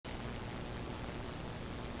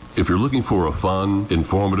If you're looking for a fun,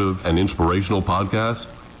 informative, and inspirational podcast,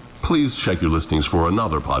 please check your listings for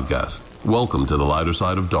another podcast. Welcome to the Lighter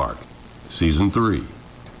Side of Dark, Season 3.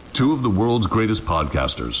 Two of the world's greatest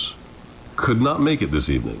podcasters could not make it this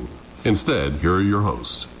evening. Instead, here are your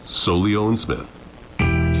hosts, Solio and Smith.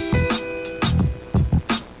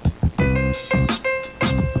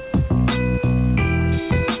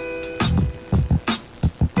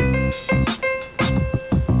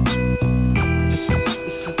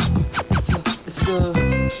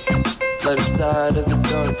 Side of the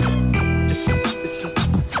dark.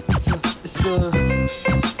 It's a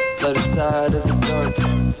lighter side of the dark.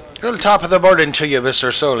 Well, top of the morning to you,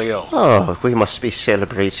 Mr. Solio. Oh, we must be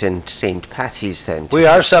celebrating St. Patty's then. We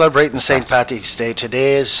are celebrating St. Patty's Day.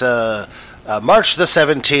 Today is March the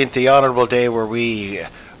 17th, the honourable day where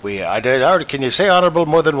can you say honourable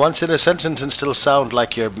more than once in a sentence and still sound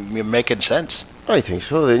like you're making sense? I think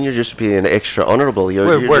so. Then you're just being extra honourable. We're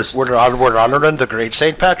honouring the great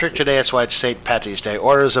St. Patrick today. That's why it's St. Patty's Day.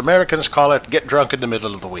 Or as Americans call it, get drunk in the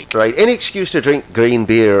middle of the week. Right. Any excuse to drink green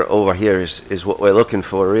beer over here is what we're looking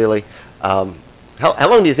for, really. How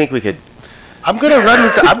long do you think we could... I'm going to run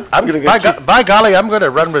with by golly, I'm going to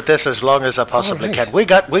run with this as long as I possibly can. We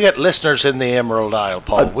got listeners in the Emerald Isle,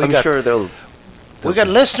 Paul. I'm sure they'll we got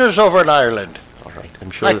listeners over in Ireland. All right,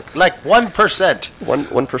 I'm sure. Like 1%.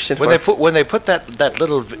 1%. When they put that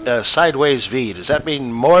little sideways V, does that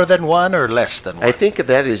mean more than one or less than one? I think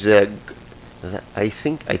that is. I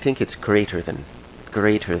think it's greater than.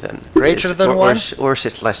 Greater than one, or is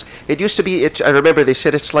it less? It used to be. I remember they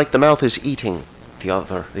said it's like the mouth is eating the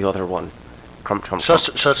other one. So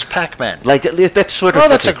it's Pac-Man. Like that's sort of. Oh,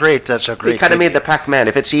 that's a great. They kind of made the Pac-Man.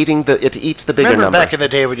 If it's eating it eats the bigger number. Remember back in the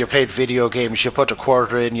day when you played video games, you put a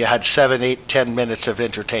quarter in, you had 7, 8, 10 minutes of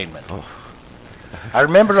entertainment. Oh. I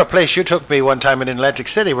remember a place you took me one time in Atlantic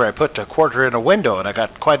City where I put a quarter in a window and I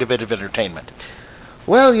got quite a bit of entertainment.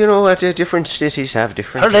 Well, you know what? Different cities have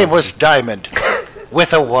different. Her name was Diamond,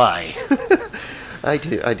 with a Y. I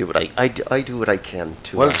do what I can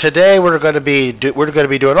to. Well, today we're going to be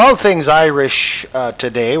doing all things Irish.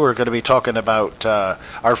 Today we're going to be talking about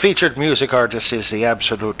our featured music artist is the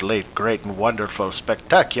absolute late, great, and wonderful,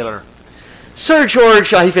 spectacular Sir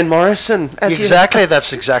George Ivan Morrison. Exactly,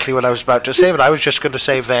 that's exactly what I was about to say, but I was just going to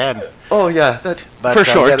say Van. Oh yeah, for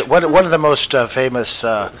short. Yeah, one of the most famous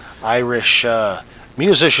Irish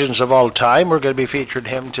musicians of all time. We're going to be featuring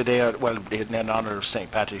him today, in honor of St.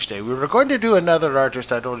 Patrick's Day. We were going to do another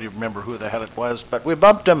artist, I don't even remember who the hell it was, but we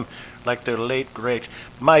bumped him like the late, great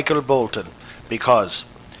Michael Bolton, because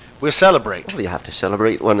we celebrate. Well, you have to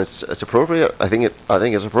celebrate when it's appropriate. I think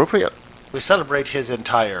it's appropriate. We celebrate his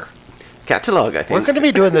entire catalogue, I think. We're going to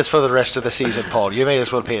be doing this for the rest of the season, Paul. You may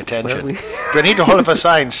as well pay attention. Do I need to hold up a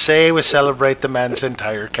sign? Say we celebrate the man's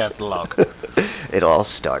entire catalogue. It all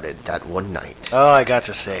started that one night. Oh, I got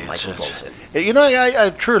to say, Michael Bolton. You know, I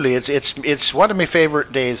truly, it's one of my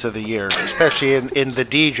favorite days of the year, especially in the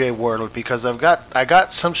DJ world, because I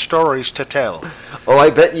got some stories to tell. Oh, I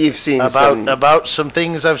bet you've seen about some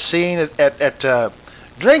things I've seen at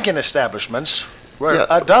drinking establishments where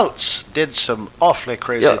adults did some awfully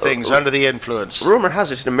crazy things under the influence. Rumor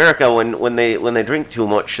has it in America when they drink too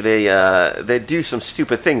much, they do some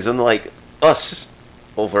stupid things, unlike us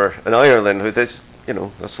over in Ireland, with this,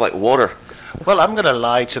 that's like water. Well, I'm going to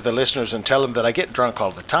lie to the listeners and tell them that I get drunk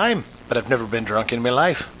all the time, but I've never been drunk in my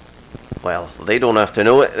life. Well, they don't have to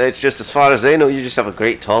know it. It's just as far as they know, you just have a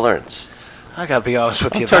great tolerance. I got to be honest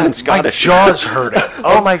with you. Turning Scottish. My jaws hurt it.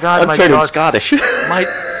 Oh my God, I'm turning Scottish.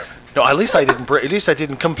 No, at least I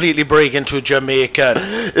didn't completely break into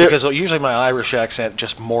Jamaican, because usually my Irish accent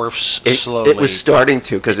just morphs slowly. It was starting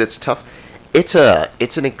to, because it's tough. It's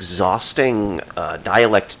an exhausting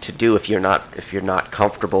dialect to do if you're not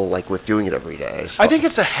comfortable with doing it every day. So. I think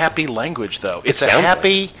it's a happy language, though. It's a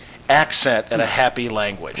happy accent and a happy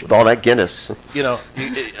language. With all that Guinness. Some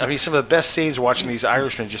of the best scenes watching these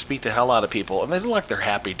Irishmen just beat the hell out of people, and they look like they're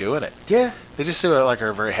happy doing it. Yeah. They just seem like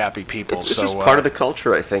they're very happy people. It's just part of the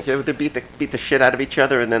culture, I think. They beat the shit out of each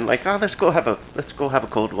other, and then let's go have a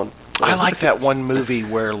cold one. I like that one movie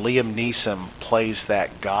where Liam Neeson plays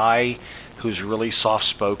that guy who's really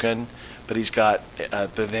soft-spoken, but he's got,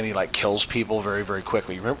 then he kills people very, very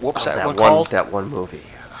quickly. Remember, what was that one called? That one movie.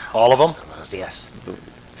 All of them? Yes.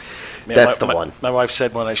 Man, That's the one. My wife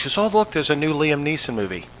said one night, she says, "Oh, look, there's a new Liam Neeson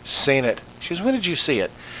movie." Seen it. She says, "When did you see it?"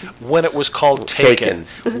 When it was called Taken.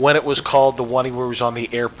 When it was called the one where he was on the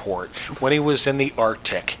airport. When he was in the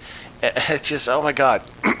Arctic. It's just, oh my God.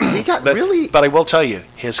 He got really... But I will tell you,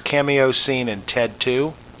 his cameo scene in Ted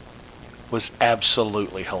 2 was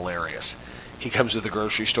absolutely hilarious. he comes to the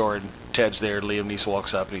grocery store, and Ted's there. Liam Neeson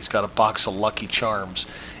walks up, and he's got a box of Lucky Charms.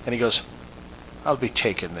 And he goes, I'll be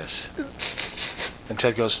taking this. And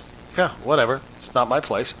Ted goes, yeah, whatever. It's not my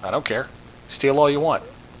place. I don't care. Steal all you want.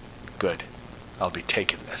 Good. I'll be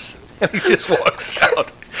taking this. And he just walks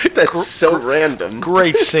out. That's so random.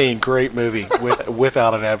 Great scene, great movie,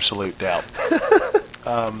 without an absolute doubt.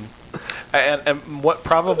 And what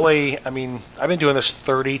probably, I mean, I've been doing this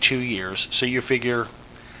 32 years, so you figure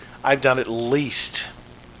I've done at least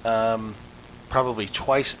probably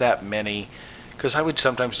twice that many, because I would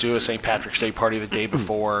sometimes do a St. Patrick's Day party the day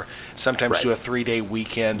before, sometimes do a 3-day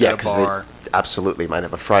weekend at a bar. They absolutely might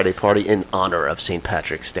have a Friday party in honor of St.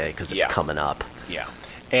 Patrick's Day, because it's coming up. Yeah.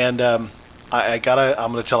 And I'm going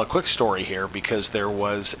to tell a quick story here, because there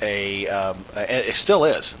was it still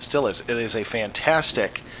is, it is a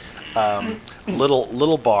fantastic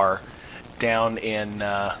little bar down in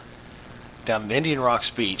Indian Rocks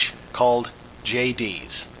Beach called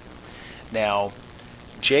JD's. Now,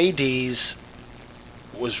 JD's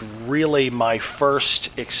was really my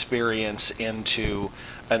first experience into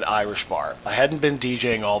an Irish bar. I hadn't been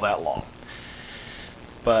DJing all that long,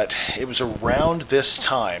 but it was around this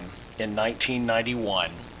time in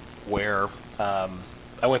 1991 where I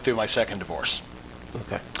went through my second divorce.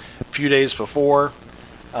 Okay. A few days before,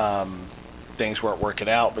 things weren't working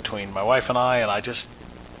out between my wife and I just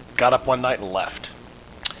got up one night and left.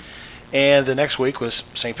 And the next week was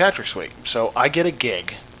St. Patrick's Week. So I get a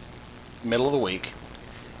gig, middle of the week,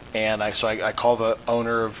 and I call the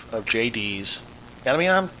owner of JD's, and I mean,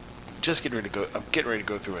 I'm getting ready to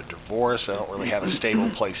go through a divorce. I don't really have a stable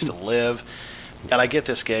place to live. And I get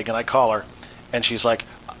this gig, and I call her, and she's like,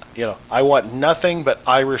 I want nothing but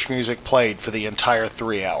Irish music played for the entire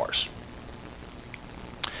 3 hours.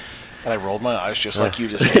 And I rolled my eyes just like you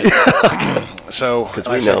just did. So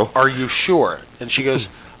I said, are you sure? And she goes,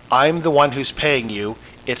 I'm the one who's paying you.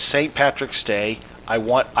 It's St. Patrick's Day. I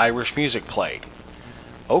want Irish music played.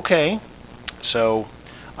 Okay. So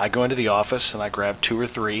I go into the office and I grab 2 or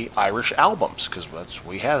 3 Irish albums, because that's what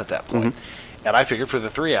we had at that point. Mm-hmm. And I figured for the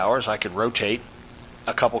 3 hours I could rotate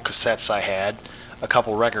a couple cassettes I had, a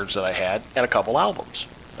couple records that I had, and a couple albums.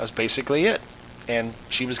 That was basically it. And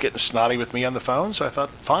she was getting snotty with me on the phone, so I thought,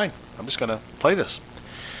 fine, I'm just going to play this.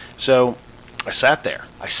 So I sat there.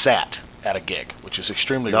 I sat at a gig, which is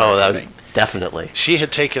extremely rare for me. Definitely. She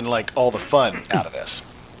had taken all the fun out of this.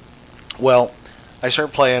 Well, I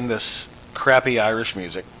start playing this crappy Irish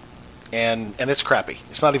music, and it's crappy.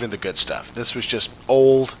 It's not even the good stuff. This was just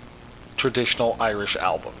old, traditional Irish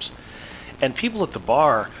albums. And people at the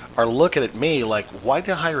bar are looking at me like, why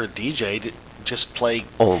did I hire a DJ to just play?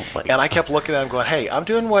 Oh, my and I kept looking at him going, hey, I'm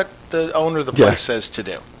doing what the owner of the place says to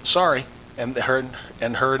do. Sorry. And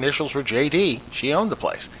her initials were JD. She owned the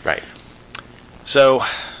place. Right. So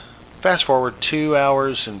fast forward 2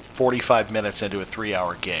 hours and 45 minutes into a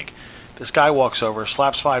 3-hour gig. This guy walks over,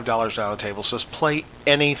 slaps $5 down on the table, says, play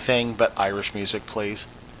anything but Irish music, please.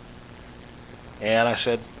 And I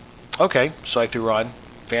said, okay. So I threw on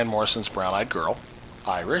Van Morrison's Brown Eyed Girl,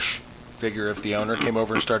 Irish. Figure if the owner came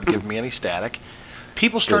over and started giving me any static.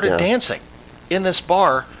 People started dancing in this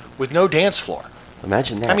bar with no dance floor.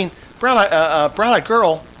 Imagine that. I mean, Brown Eyed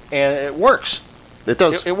Girl, and it works. It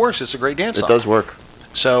does. It works. It's a great dance song. It does work.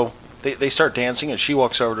 So they start dancing, and she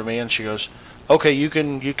walks over to me and she goes, okay, you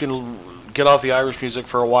can get off the Irish music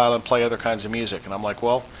for a while and play other kinds of music. And I'm like,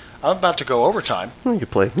 well, I'm about to go overtime. You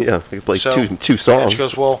could play, two songs. And she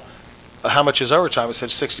goes, well, how much is overtime? I said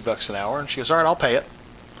 $60 an hour. And she goes, all right, I'll pay it.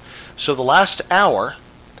 So the last hour,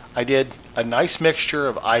 I did a nice mixture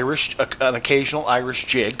of Irish, an occasional Irish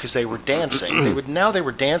jig, because they were dancing. They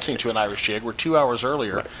were dancing to an Irish jig. We're 2 hours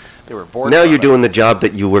earlier. Right. They were bored. Now you're doing the job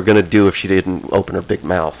that you were going to do if she didn't open her big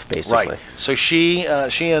mouth, basically. Right. So she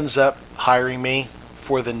ends up hiring me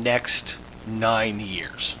for the next 9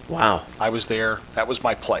 years. Wow. I was there. That was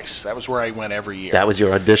my place. That was where I went every year. That was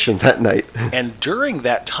your audition that night. And during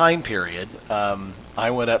that time period, I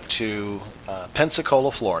went up to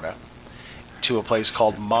Pensacola, Florida, to a place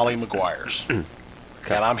called Molly Maguire's. Okay.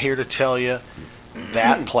 And I'm here to tell you,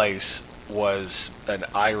 that place was an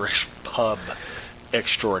Irish pub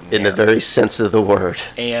extraordinaire. In the very sense of the word.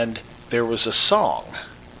 And there was a song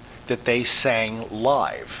that they sang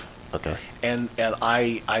live. Okay. And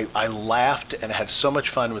I laughed and had so much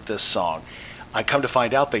fun with this song. I come to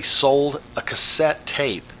find out they sold a cassette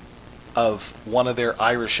tape of one of their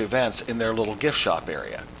Irish events in their little gift shop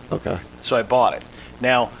area. Okay. So I bought it.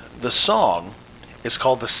 Now, the song is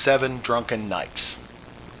called The 7 Drunken Nights.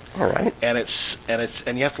 All right. And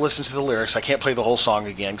you have to listen to the lyrics. I can't play the whole song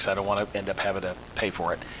again because I don't want to end up having to pay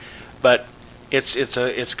for it. But it's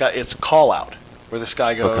a call out where this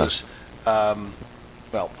guy goes,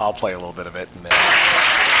 Well, I'll play a little bit of it, and then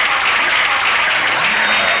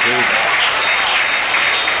here we go.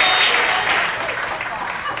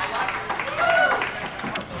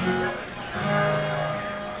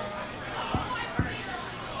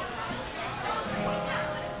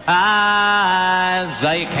 As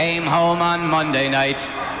I came home on Monday night,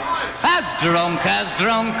 as drunk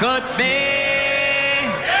could be,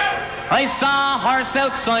 I saw a horse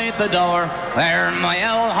outside the door where my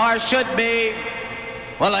old horse should be.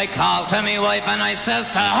 Well, I called to me wife and I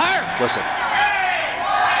says to her, Listen.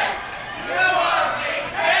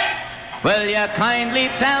 will you kindly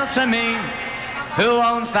tell to me who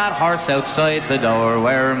owns that horse outside the door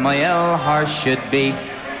where my old horse should be?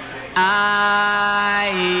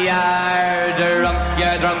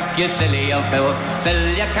 You're drunk, you silly old fool. Still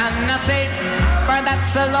you cannot see, for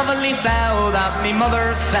that's a lovely sow that me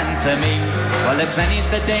mother sent to me. Well, it's many's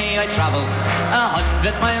the day I travel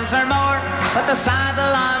 100 miles or more, but the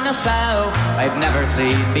saddle on a sow I've never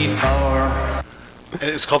seen before.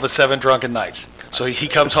 It's called the 7 Drunken Nights. So he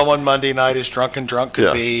comes home on Monday night as drunk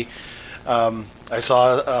could be. I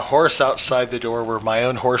saw a horse outside the door where my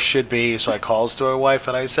own horse should be, so I calls to my wife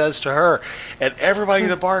and I says to her, and everybody in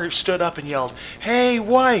the bar stood up and yelled, "Hey,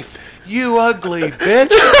 wife, you ugly bitch!"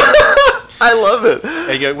 I love it.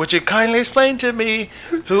 And you go, "Would you kindly explain to me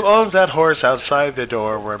who owns that horse outside the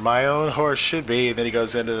door where my own horse should be?" And then he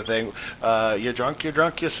goes into the thing, you're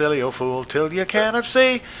drunk, you silly old fool, till you cannot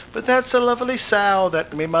see, but that's a lovely sow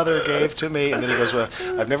that me mother gave to me. And then he goes, well,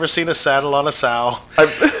 I've never seen a saddle on a sow.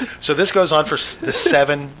 So this goes on for the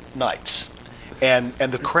 7 nights. And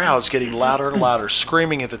the crowd's getting louder and louder,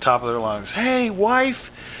 screaming at the top of their lungs, "Hey, wife,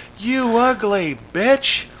 you ugly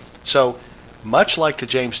bitch!" So, much like the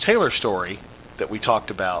James Taylor story that we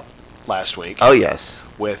talked about last week. Oh, yes.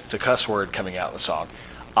 With the cuss word coming out in the song,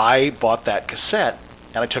 I bought that cassette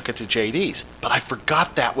and I took it to JD's, but I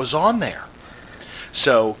forgot that was on there.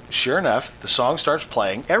 So, sure enough, the song starts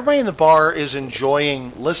playing. Everybody in the bar is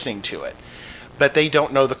enjoying listening to it, but they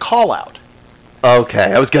don't know the call out.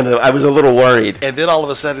 Okay, I was a little worried. And then all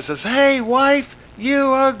of a sudden it says, "Hey, wife,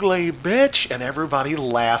 you ugly bitch," and everybody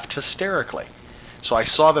laughed hysterically. So I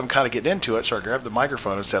saw them kind of getting into it, so I grabbed the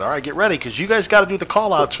microphone and said, "All right, get ready, because you guys got to do the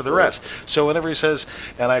call-outs for the rest." So whenever he says,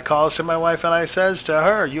 and I calls to my wife and I says to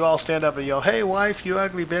her, you all stand up and yell, "Hey, wife, you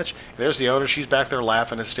ugly bitch." There's the owner. She's back there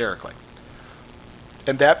laughing hysterically.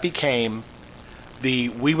 And that became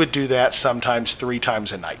we would do that sometimes 3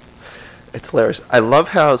 times a night. It's hilarious. I love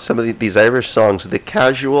how some of these Irish songs, the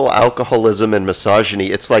casual alcoholism and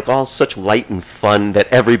misogyny, it's like all such light and fun that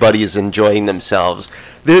everybody is enjoying themselves.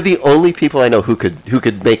 They're the only people I know who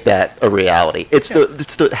could make that a reality. It's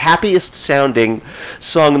the happiest sounding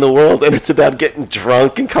song in the world, and it's about getting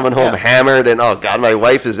drunk and coming home hammered and, oh God, my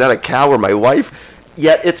wife, is that a cow or my wife?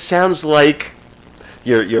 Yet it sounds like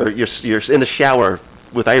you're in the shower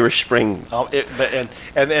with Irish Spring.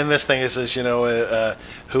 And this thing is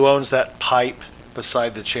who owns that pipe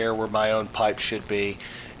beside the chair where my own pipe should be?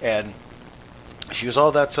 And she goes, "Oh,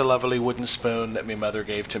 that's a lovely wooden spoon that my mother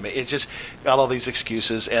gave to me." It's just got all these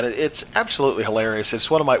excuses, and it's absolutely hilarious. It's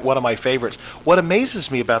one of my favorites. What amazes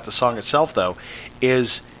me about the song itself, though,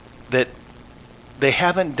 is that they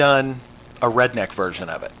haven't done a redneck version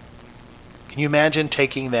of it. Can you imagine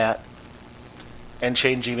taking that and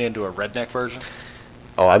changing it into a redneck version?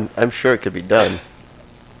 Oh, I'm sure it could be done.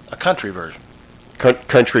 A country version.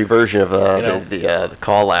 Country version of the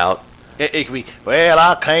call out. It could be, "Well,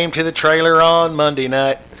 I came to the trailer on Monday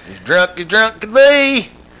night. As drunk could be.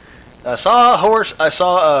 I saw a horse. I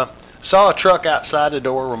saw a truck outside the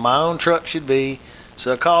door where my own truck should be.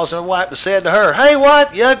 So I calls my wife and said to her, 'Hey,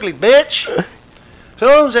 wife, you ugly bitch. Who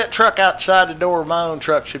owns that truck outside the door where my own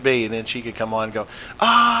truck should be?'" And then she could come on and go,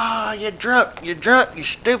 "Ah, you're drunk, you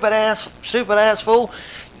stupid ass fool."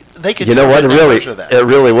 They could. You know what? It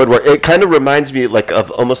really would work. It kind of reminds me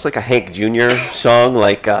of almost like a Hank Jr. song,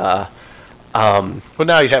 like. Well,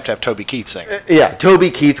 now you'd have to have Toby Keith sing. Yeah,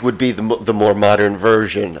 Toby Keith would be the more modern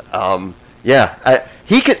version.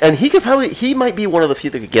 He might be one of the few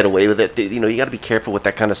that could get away with it. You got to be careful with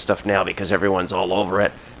that kind of stuff now because everyone's all over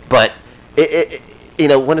it. But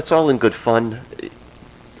when it's all in good fun,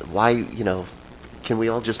 why can we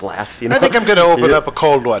all just laugh? I think I'm going to open up a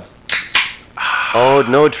cold one. Oh,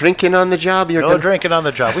 no drinking on the job. Drinking on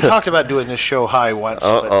the job. We talked about doing this show high once.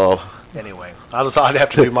 Anyway, I'd have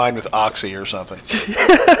to do mine with Oxy or something.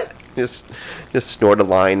 just snort a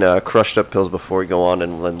line, crushed up pills before we go on,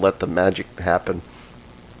 and then let the magic happen.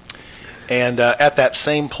 And at that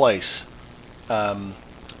same place,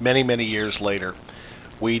 many, many years later,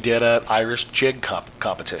 we did an Irish jig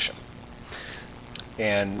competition.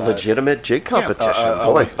 And legitimate jig competition.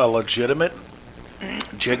 Yeah, a legitimate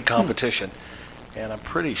jig competition. And I'm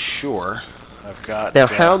pretty sure I've got... Now,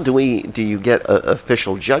 how do you get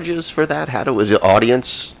official judges for that? Is it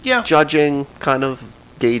audience judging, kind of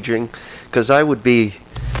gauging? Because I wouldn't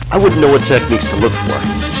know what techniques to look for.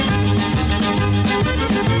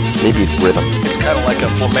 Maybe rhythm. It's kind of like a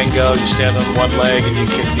flamingo. You stand on one leg and you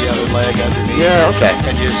kick the other leg underneath. Yeah, okay.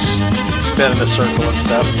 And you spin in a circle and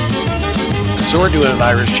stuff. So we're doing an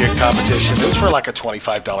Irish jig competition. It was for like a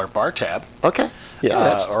 $25 bar tab. Okay.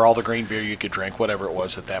 Yeah. Or all the green beer you could drink, whatever it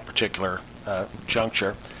was at that particular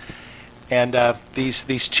juncture. And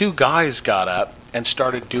these two guys got up and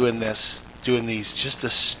started doing this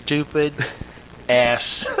stupid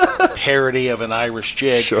ass parody of an Irish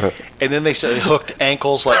jig. Sure. And then they hooked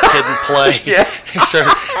ankles like Kid and Play. Yeah. They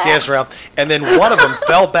started dancing around. And then one of them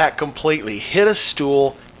fell back completely, hit a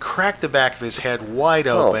stool, cracked the back of his head wide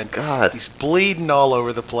open. Oh, God. He's bleeding all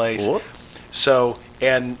over the place. Whoop. So,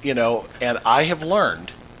 and I have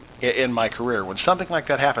learned in my career, when something like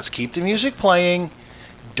that happens, keep the music playing.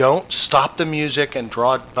 Don't stop the music and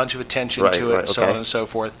draw a bunch of attention to it, so on and so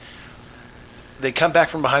forth. They come back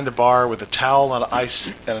from behind the bar with a towel and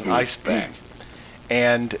an ice bag.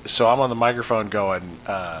 And so I'm on the microphone going,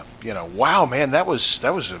 wow, man, that was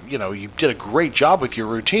you did a great job with your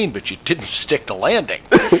routine, but you didn't stick the landing.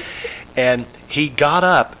 And he got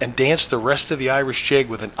up and danced the rest of the Irish jig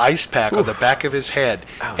with an ice pack on the back of his head.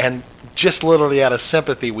 Ow. And just literally out of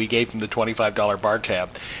sympathy, we gave him the $25 bar tab.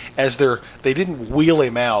 As they didn't wheel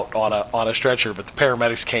him out on a stretcher, but the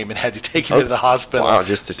paramedics came and had to take him to the hospital. Wow,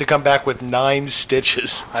 just to come back with 9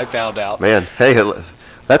 stitches, I found out. Man, hey,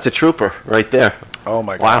 that's a trooper right there. Oh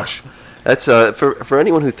my gosh. That's for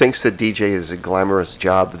anyone who thinks that DJ is a glamorous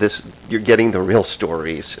job. You're getting the real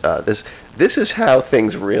stories. This is how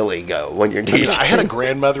things really go when you're DJing. I had a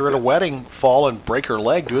grandmother at a wedding fall and break her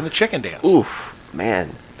leg doing the chicken dance. Oof,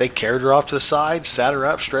 man. They carried her off to the side, sat her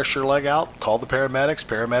up, stretched her leg out, called the paramedics.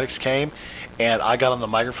 Paramedics came, and I got on the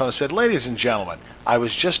microphone and said, "Ladies and gentlemen, I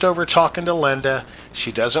was just over talking to Linda.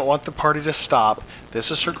 She doesn't want the party to stop. This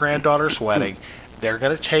is her granddaughter's wedding. They're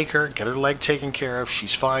going to take her, get her leg taken care of.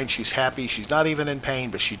 She's fine. She's happy. She's not even in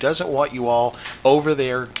pain, but she doesn't want you all over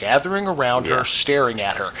there gathering around her, staring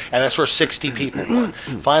at her." And that's where 60 people were.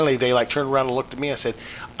 Finally, they turned around and looked at me and said,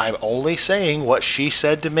 "I'm only saying what she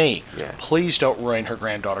said to me. Yeah. Please don't ruin her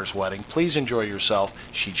granddaughter's wedding. Please enjoy yourself.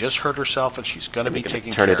 She just hurt herself, and she's going to be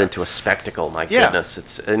taken care of." Turn it into a spectacle. My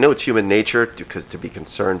goodness. I know it's human nature to be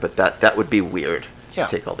concerned, but that would be weird. Yeah.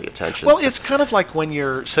 Take all the attention. Well, it's kind of like when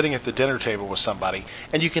you're sitting at the dinner table with somebody,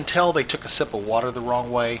 and you can tell they took a sip of water the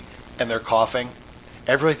wrong way, and they're coughing.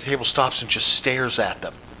 Everybody at the table stops and just stares at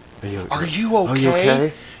them. Are you okay? Are you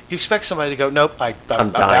okay? You expect somebody to go, "Nope, I'm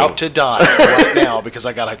dying. about to die right now because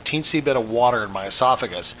I got a teensy bit of water in my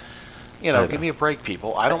esophagus." Give me a break,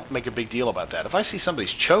 people. I don't make a big deal about that. If I see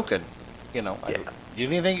somebody's choking, you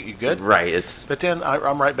anything? You good? Right. But then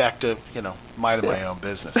I'm right back to minding my own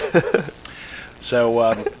business.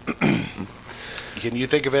 So, can you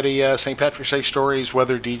think of any St. Patrick's Day stories,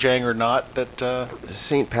 whether DJing or not, that...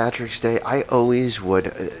 St. Patrick's Day, I always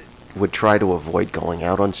would try to avoid going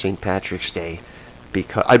out on St. Patrick's Day,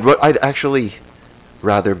 because I'd actually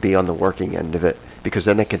rather be on the working end of it, because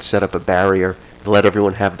then I could set up a barrier, let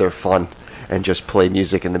everyone have their fun, and just play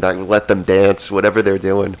music in the back, let them dance, whatever they're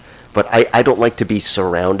doing. But I don't like to be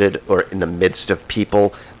surrounded or in the midst of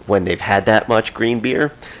people when they've had that much green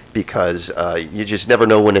beer, because you just never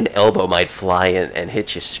know when an elbow might fly and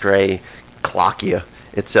hit you stray, clock you.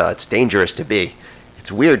 It's dangerous to be.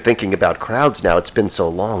 It's weird thinking about crowds now. It's been so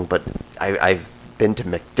long, but I've been to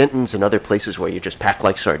McDinton's and other places where you just pack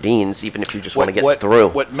like sardines, even if you just want to get through.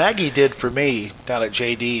 What Maggie did for me down at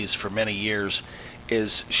JD's for many years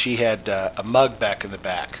is she had a mug back in the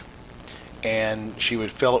back, and she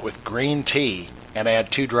would fill it with green tea and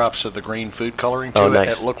add 2 drops of the green food coloring to it.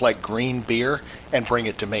 Nice. It looked like green beer, and bring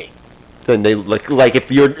it to me. Then they like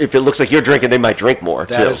if it looks like you're drinking, they might drink more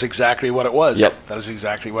too. That is exactly what it was. Yep. That is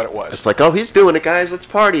exactly what it was. It's like, oh, he's doing it, guys. Let's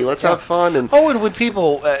party. Let's have fun. And when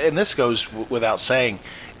people, and this goes without saying,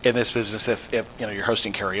 in this business, if you're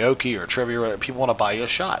hosting karaoke or trivia, or whatever, people want to buy you a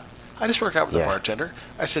shot. I just work out with the bartender.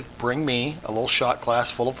 I said, bring me a little shot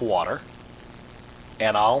glass full of water,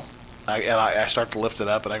 and I start to lift it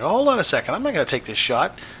up, and I go, hold on a second, I'm not going to take this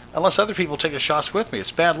shot unless other people take the shots with me.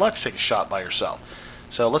 It's bad luck to take a shot by yourself.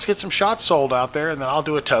 So let's get some shots sold out there, and then I'll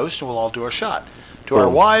do a toast, and we'll all do a shot. To our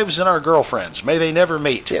wives and our girlfriends, may they never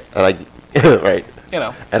meet. Yeah, right.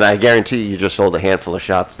 And I guarantee you just sold a handful of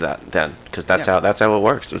shots then, because that's how it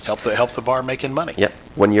works. It's help the bar making money. Yep.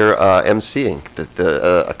 When you're emceeing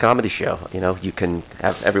a comedy show, you can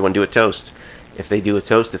have everyone do a toast. if they do a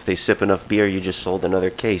toast, if they sip enough beer, you just sold another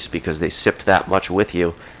case because they sipped that much with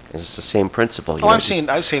you. And it's the same principle. Oh, I've seen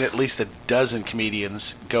at least a dozen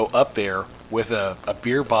comedians go up there with a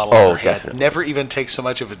beer bottle Oh, in their head, definitely. never even take so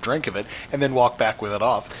much of a drink of it, and then walk back with it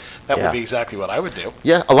off. That Yeah. would be exactly what I would do.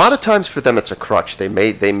 Yeah, a lot of times for them it's a crutch. They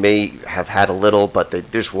may have had a little, but they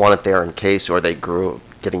just want it there in case, or they grew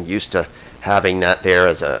getting used to having that there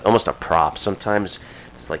as almost a prop. Sometimes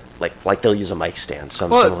it's like they'll use a mic stand. Some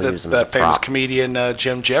will use them as a the famous prop. comedian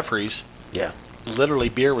Jim Jeffries, Yeah, literally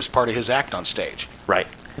beer was part of his act on stage. right.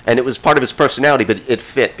 And it was part of his personality, but it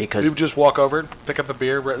fit He because would just walk over, pick up a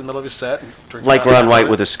beer right in the middle of his set, and drink like it out Ron White of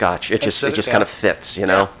with a scotch, it set it just down. kind of fits, you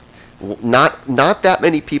know. Not that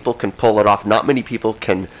many people can pull it off. Not many people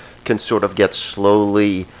can sort of get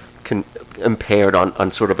slowly impaired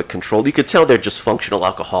on sort of a control. You could tell they're just functional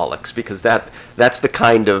alcoholics because that's the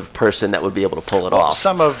kind of person that would be able to pull it off.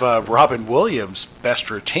 Some of Robin Williams' best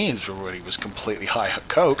routines were when he was completely high on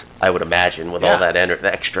coke. I would imagine with Yeah. all that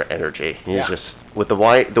the extra energy. He's Yeah. just with the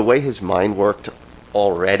way his mind worked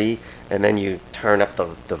already, and then you turn up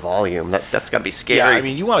the volume. That's got to be scary. Yeah, I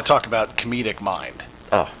mean, you want to talk about comedic mind.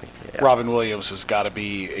 oh, yeah. Robin Williams has got to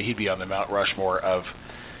he'd be on the Mount Rushmore of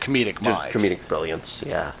comedic Just minds. comedic brilliance.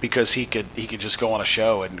 Yeah. Because he could just go on a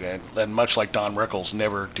show and much like Don Rickles,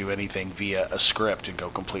 never do anything via a script and go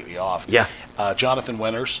completely off. Yeah. Jonathan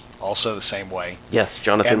Winters, also the same way. Yes,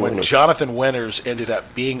 Jonathan And when Winters. Jonathan Winters ended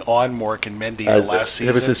up being on Mork and Mindy the last season.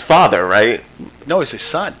 It was his father, right? No, it's his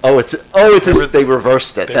son. They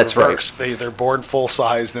reversed it. They That's reverse. right. They're born full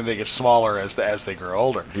size, then they get smaller as they grow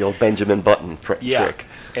older. The old Benjamin Button Yeah, trick.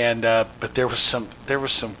 and but there was some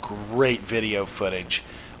great video footage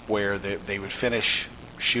where they would finish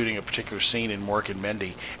shooting a particular scene in Mork and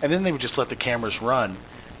Mindy, and then they would just let the cameras run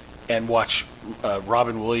and watch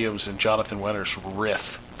Robin Williams and Jonathan Winters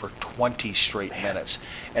riff for 20 straight minutes,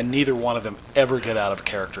 and neither one of them ever get out of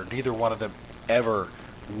character. Neither one of them ever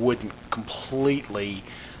wouldn't completely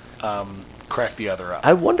crack the other up.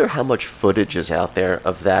 I wonder how much footage is out there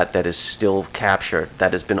of that is still captured,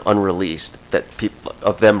 that has been unreleased, that people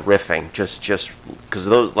of them riffing, just because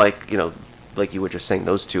those, like you were just saying,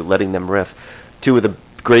 those two, letting them riff, two of the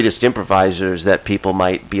greatest improvisers that people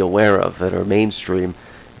might be aware of that are mainstream.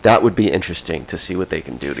 That would be interesting to see what they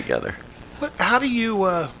can do together. But how do you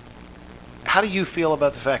feel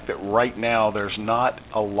about the fact that right now there's not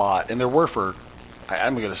a lot, and there were for,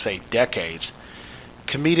 I'm going to say decades,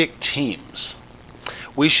 comedic teams?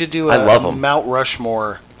 We should do I love a 'em. Mount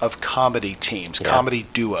Rushmore of comedy teams, Yeah. comedy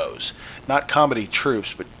duos, not comedy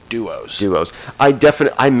troops, but duos. Duos.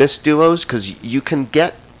 I miss duos because you can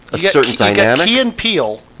get a You got certain You got dynamic. Key and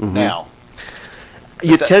Peele now.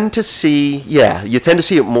 You tend to see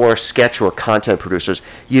it more sketch or content producers.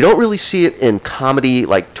 You don't really see it in comedy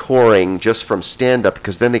like touring just from stand-up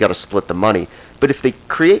because then they got to split the money. But if they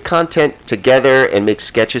create content together and make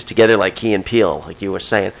sketches together like Key and Peele, like you were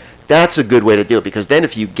saying, that's a good way to do it because then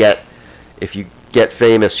if you get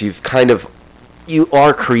famous, you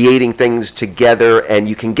are creating things together, and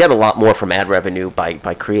you can get a lot more from ad revenue by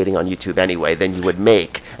creating on YouTube anyway than you would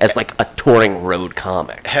make as like a touring road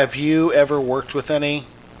comic. Have you ever worked with any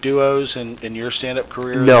duos in your stand-up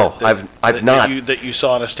career? No, I've not. That you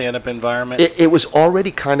saw in a stand-up environment? It was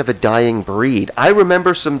already kind of a dying breed. I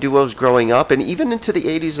remember some duos growing up, and even into the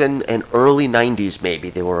 80s and early 90s maybe,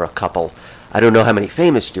 there were a couple. I don't know how many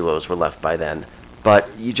famous duos were left by then, but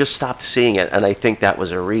you just stopped seeing it, and I think that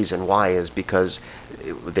was a reason why, is because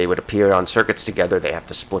they would appear on circuits together, they have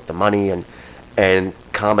to split the money, and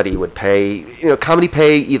comedy would pay. Comedy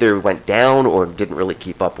pay either went down or didn't really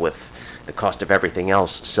keep up with the cost of everything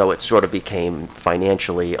else, so it sort of became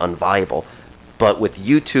financially unviable. But with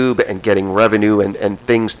YouTube and getting revenue and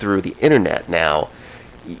things through the internet now,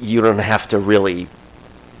 you don't have to risk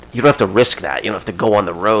that. You don't have to go on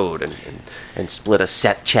the road and split a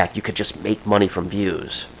set check. You could just make money from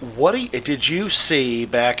views. Did you see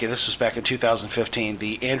this was back in 2015,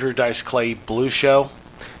 the Andrew Dice Clay Blue Show?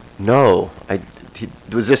 No.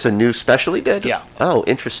 Was this a new special he did? Yeah. Oh,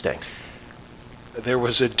 interesting. There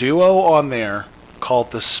was a duo on there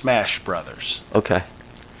called the Smash Brothers. Okay.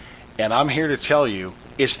 And I'm here to tell you,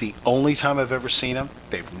 it's the only time I've ever seen them.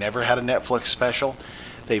 They've never had a Netflix special.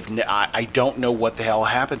 I don't know what the hell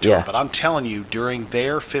happened to them, but I'm telling you, during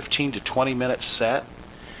their 15 to 20 minute set,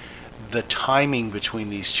 the timing between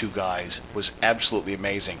these two guys was absolutely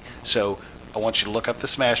amazing. So I want you to look up the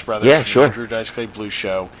Smash Brothers, Yeah, sure. Andrew Dice Clay Blue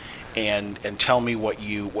Show, and tell me what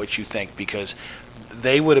you think, because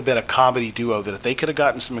they would have been a comedy duo that if they could have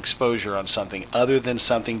gotten some exposure on something other than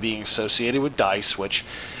something being associated with dice, which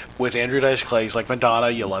with Andrew Dice Clay, he's like Madonna,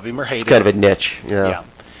 you love him or hate him. It's kind of a niche. Yeah.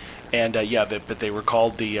 And but they were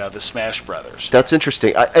called the Smash Brothers. That's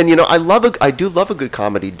interesting. I do love a good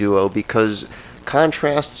comedy duo because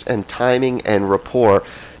contrasts and timing and rapport.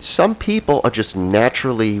 Some people are just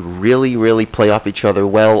naturally really, really play off each other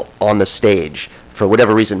well on the stage. For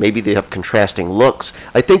whatever reason, maybe they have contrasting looks.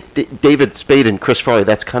 I think David Spade and Chris Farley,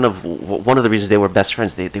 that's kind of one of the reasons they were best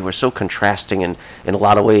friends. They were so contrasting in a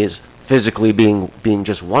lot of ways, physically being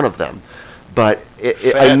just one of them. But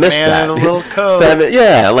I miss that. In a little coat.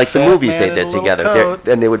 Like the movies they man did in a together. little coat.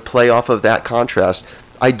 And they would play off of that contrast.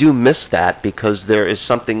 I do miss that because there is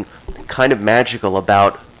something kind of magical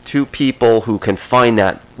about two people who can find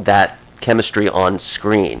that chemistry on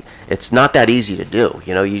screen. It's not that easy to do.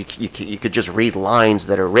 You could just read lines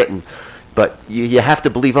that are written, but you have to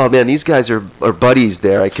believe, oh man, these guys are buddies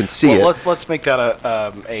there. I can see it. Let's make that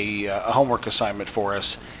a homework assignment for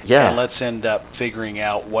us. Yeah. And let's end up figuring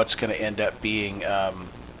out what's going to end up being a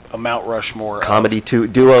Mount Rushmore comedy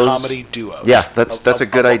duos. Comedy duos. Yeah, that's a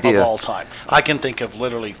good idea. Of all time. I can think of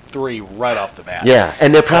literally 3 right off the bat. Yeah,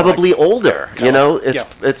 and they're probably older.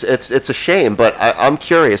 It's a shame, but I'm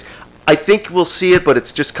curious. I think we'll see it, but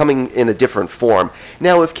it's just coming in a different form.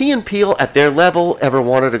 Now, if Key and Peele at their level ever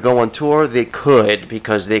wanted to go on tour, they could,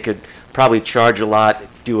 because they could probably charge a lot,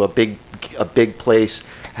 do a big place,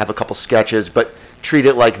 have a couple sketches, but treat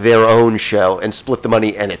it like their own show and split the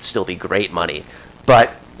money, and it'd still be great money.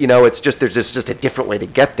 But there's just a different way to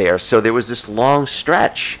get there. So there was this long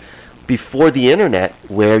stretch before the internet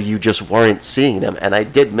where you just weren't seeing them, and I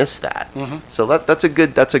did miss that. Mm-hmm. So that's a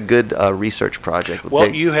good research project. Well,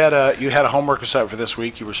 you had a homework assignment for this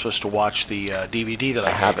week. You were supposed to watch the DVD that I gave you.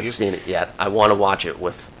 I haven't seen it yet. I want to watch it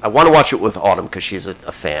with Autumn because she's a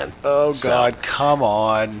fan. Oh God, come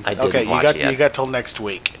on! I didn't watch it yet. You got till next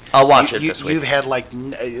week. I'll watch it this week. You've had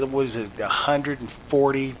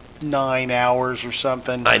 149 hours or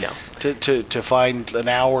something. I know. To find an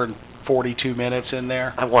hour and 42 minutes in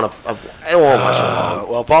there. I don't want to watch it long.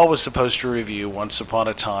 Well, Paul was supposed to review Once Upon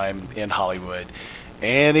a Time in Hollywood,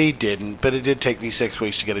 and he didn't. But it did take me 6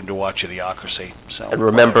 weeks to get him to watch Idiocracy. So. And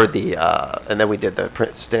remember and then we did the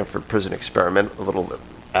Stanford Prison Experiment a little bit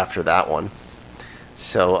after that one.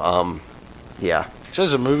 So, yeah. So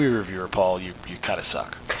as a movie reviewer, Paul, you kind of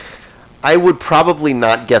suck. I would probably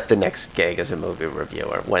not get the next gig as a movie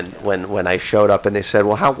reviewer when I showed up and they said,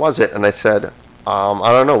 well, how was it? And I said,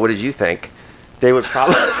 I don't know. What did you think? They would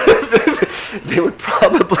probably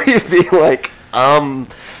be like,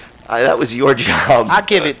 that was your job. I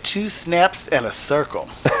give it 2 snaps and a circle.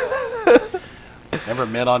 Remember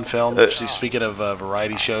Men on Film? Speaking of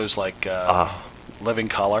variety shows like Living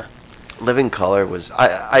Color. Living Color was.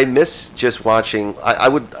 I miss just watching.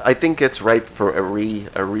 I think it's ripe for a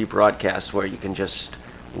rebroadcast where you can just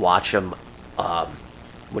watch them.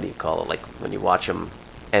 What do you call it? Like when you watch them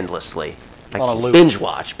endlessly. On a loop. Binge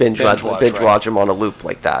watch them on a loop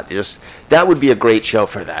like that. That would be a great show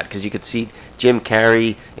for that because you could see Jim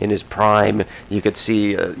Carrey in his prime. You could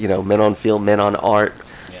see Men on Film, Men on Art.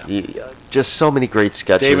 Yeah. Just so many great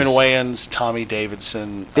sketches. Damon Wayans, Tommy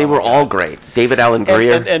Davidson. They were all great. David Allen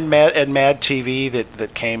Greer and Mad TV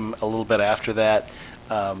that came a little bit after that.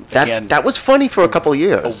 That was funny for a couple of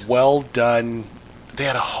years. Well done. They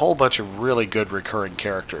had a whole bunch of really good recurring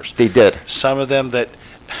characters. They did. Some of them that.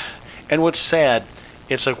 And what's sad,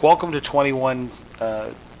 it's like welcome to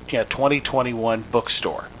 2021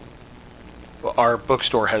 bookstore. Our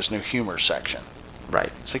bookstore has no humor section.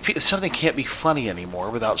 Right. It's like something can't be funny anymore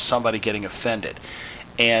without somebody getting offended.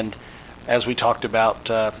 And as we talked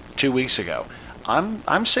about 2 weeks ago,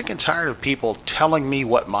 I'm sick and tired of people telling me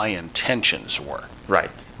what my intentions were.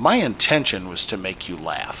 Right. My intention was to make you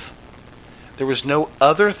laugh. There was no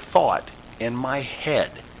other thought in my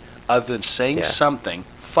head other than saying something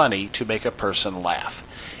funny to make a person laugh,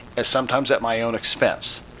 as sometimes at my own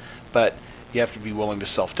expense. But you have to be willing to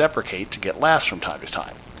self-deprecate to get laughs from time to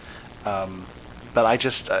time. But I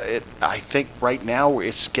think right now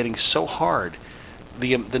it's getting so hard.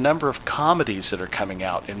 The number of comedies that are coming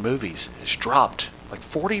out in movies has dropped like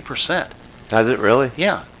 40%. Has it really?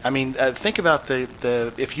 Yeah. I mean, think about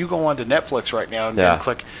the if you go onto Netflix right now and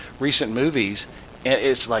click recent movies, and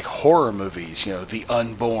it's like horror movies. The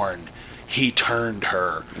Unborn, He Turned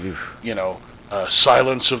Her. Oof.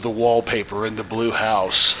 Silence of the Wallpaper in the Blue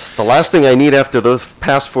House. The last thing I need after those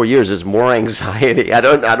past 4 years is more anxiety. I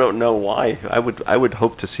don't know why. I would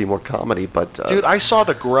hope to see more comedy, but dude, I saw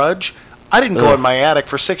The Grudge. I didn't go in my attic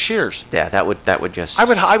for 6 years. Yeah, that would just.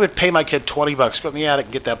 I would pay my kid $20, go in the attic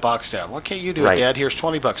and get that box down. What can't you do, right. Dad? Here's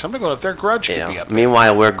 $20. I'm gonna go up there. Grudge could be up there.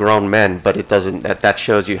 Meanwhile, we're grown men, but it doesn't. That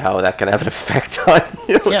shows you how that can have an effect on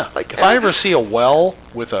you. Yeah. If I ever see a well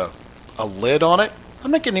with a lid on it,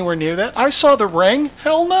 I'm not getting anywhere near that. I saw The Ring.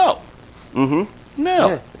 Hell no. Mm-hmm. No.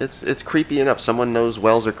 Yeah, it's creepy enough. Someone knows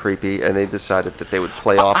wells are creepy, and they decided that they would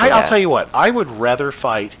play off of I'll that. tell you what. I would rather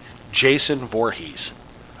fight Jason Voorhees.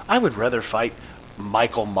 I would rather fight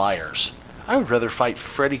Michael Myers. I would rather fight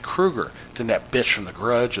Freddy Krueger than that bitch from The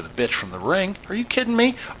Grudge or the bitch from The Ring. Are you kidding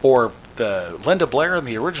me? Or the Linda Blair in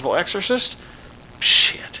the original Exorcist?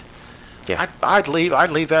 Shit. Yeah. I'd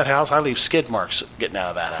leave that house. I'd leave skid marks getting out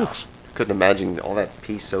of that house. Couldn't imagine all that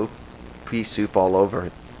pea soup all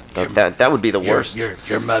over. That would be the worst.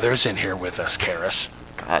 Your mother's in here with us, Karis.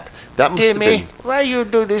 God, that must have been. Why you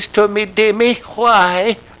do this to me, Dimmy?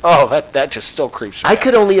 Why? Oh, that just still creeps me I out.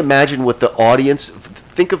 could only imagine what the audience.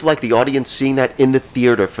 Think of like the audience seeing that in the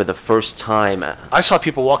theater for the first time. I saw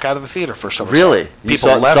people walk out of the theater first time. Really? You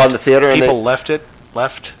saw it in the theater? And People left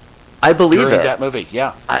I believe during it. that movie.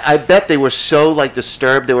 Yeah. I bet they were so like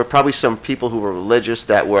disturbed. There were probably some people who were religious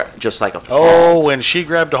that were just like appalled. Oh, when she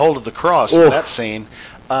grabbed a hold of the cross in Oof. that scene.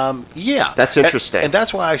 Yeah. That's interesting. And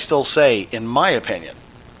that's why I still say, in my opinion,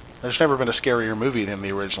 there's never been a scarier movie than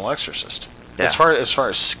the original Exorcist. Yeah. As far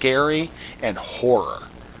as scary and horror.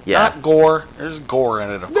 Yeah. Not gore. There's gore in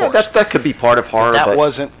it, of Yeah, course. that could be part of horror. That but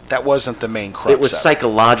wasn't the main crux. it was of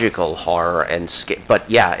psychological horror and but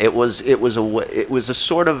yeah, it was a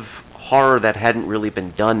sort of horror that hadn't really been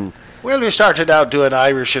done. Well, we started out doing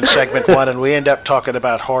Irish in segment 1, and we end up talking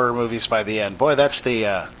about horror movies by the end. Boy, that's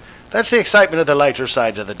the excitement of the lighter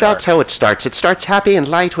side of the dark. That's how it starts. It starts happy and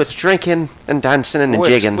light with drinking and dancing and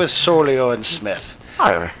jigging. With Solio and Smith.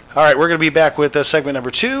 Arr. All right, we're going to be back with segment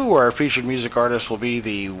number 2, where our featured music artist will be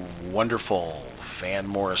the wonderful Van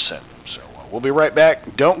Morrison. So we'll be right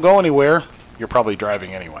back. Don't go anywhere. You're probably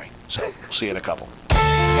driving anyway. So we'll see you in a couple.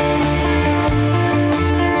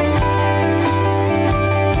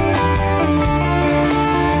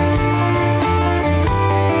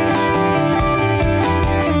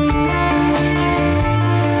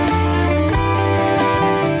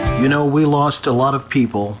 You know, we lost a lot of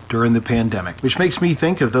people during the pandemic, which makes me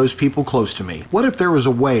think of those people close to me. What if there was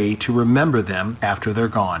a way to remember them after they're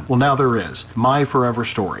gone? Well, now there is. My Forever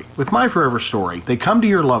Story. With My Forever Story, they come to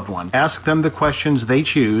your loved one, ask them the questions they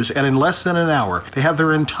choose, and in less than an hour, they have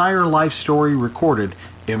their entire life story recorded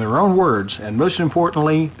in their own words, and most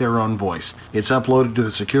importantly, their own voice. It's uploaded to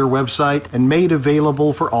the secure website and made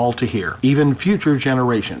available for all to hear, even future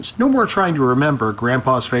generations. No more trying to remember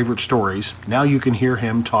Grandpa's favorite stories. Now you can hear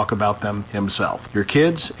him talk about them himself. Your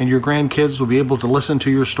kids and your grandkids will be able to listen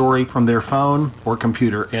to your story from their phone or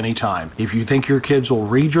computer anytime. If you think your kids will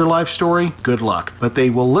read your life story, good luck, but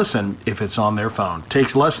they will listen if it's on their phone.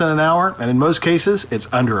 Takes less than an hour, and in most cases, it's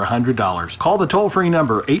under $100. Call the toll-free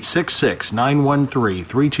number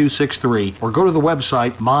 866-913-3263 or go to the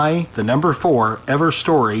website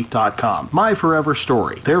my4everstory.com. My Forever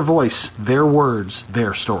Story. Their voice, their words,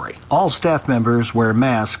 their story. All staff members wear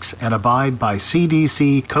masks and abide by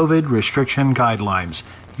CDC COVID restriction guidelines.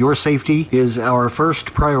 Your safety is our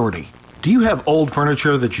first priority. Do you have old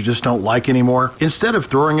furniture that you just don't like anymore? Instead of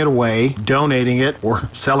throwing it away, donating it, or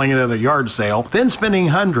selling it at a yard sale, then spending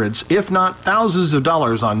hundreds, if not thousands of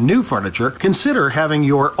dollars on new furniture, consider having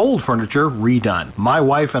your old furniture redone. My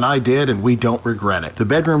wife and I did, and we don't regret it. The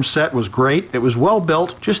bedroom set was great. It was well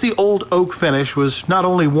built. Just the old oak finish was not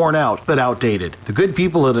only worn out, but outdated. The good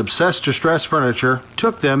people at Obsessed Distress Furniture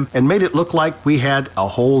took them and made it look like we had a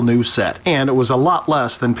whole new set. And it was a lot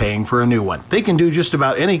less than paying for a new one. They can do just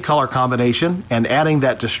about any color combination, and adding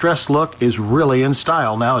that distressed look is really in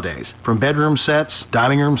style nowadays. From bedroom sets,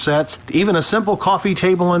 dining room sets, to even a simple coffee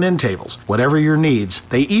table and end tables. Whatever your needs,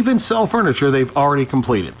 they even sell furniture they've already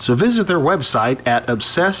completed. So visit their website at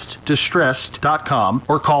obsesseddistressed.com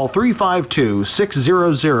or call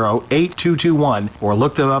 352-600-8221 or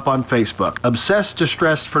look them up on Facebook. Obsessed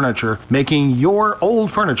Distressed Furniture, making your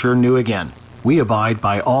old furniture new again. We abide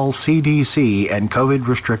by all CDC and COVID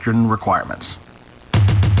restriction requirements.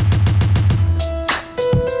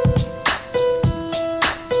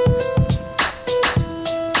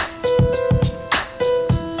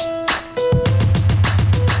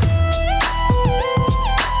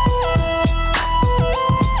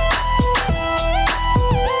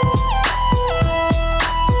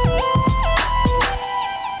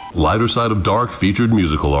 Lighter Side of Dark featured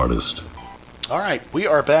musical artist. All right, we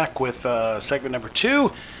are back with segment number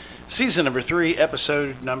 2, season number 3,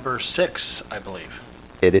 episode number 6, I believe.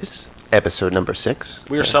 It is episode number 6.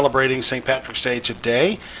 We are celebrating St. Patrick's Day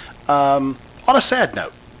today. On a sad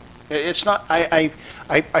note, it's not. I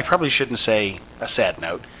probably shouldn't say a sad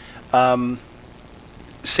note.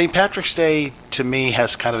 St. Patrick's Day to me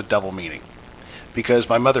has kind of a double meaning because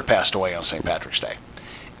my mother passed away on St. Patrick's Day,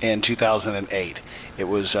 in 2008. It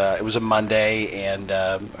was a Monday, and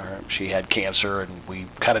she had cancer, and we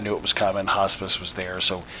kind of knew it was coming. Hospice was there,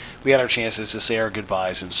 so we had our chances to say our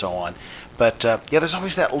goodbyes and so on. But yeah, there's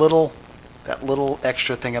always that little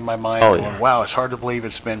extra thing in my mind. Oh, going, yeah. wow, it's hard to believe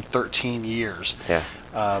it's been 13 years. Yeah.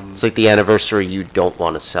 It's like the anniversary you don't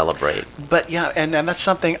want to celebrate. But yeah, and that's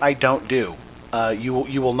something I don't do.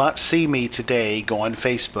 You will not see me today go on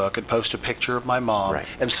Facebook and post a picture of my mom Right.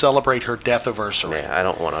 and celebrate her death anniversary. Yeah, I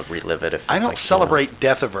don't want to relive it. If I it's don't like, celebrate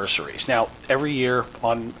death anniversaries. Now, every year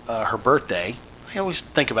on her birthday, I always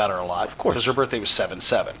think about her a lot. Of course. Because her birthday was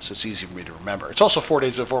 7/7, so it's easy for me to remember. It's also 4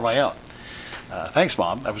 days before my own. Thanks,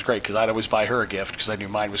 Mom. That was great because I'd always buy her a gift because I knew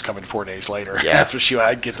mine was coming 4 days later. Yeah. After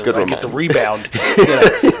I'd get Good the rebound. You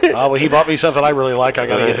know, well, he bought me something I really like. I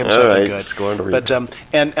got to get him All something right, good. scoring a But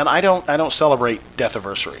and I don't celebrate death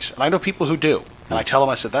anniversaries, and I know people who do. And I tell them,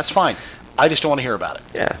 I said, that's fine. I just don't want to hear about it.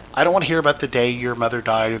 Yeah. I don't want to hear about the day your mother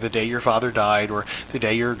died, or the day your father died, or the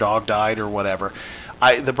day your dog died, or whatever.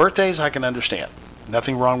 The birthdays I can understand.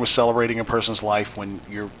 Nothing wrong with celebrating a person's life when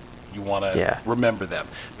you want to remember them.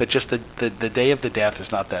 But just the day of the death is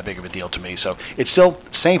not that big of a deal to me. So it's still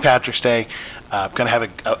St. Patrick's Day. I'm going to have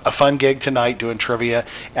a fun gig tonight doing trivia,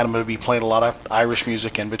 and I'm going to be playing a lot of Irish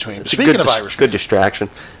music in between. Speaking of Irish good music, distraction.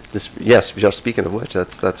 Yes, just speaking of which,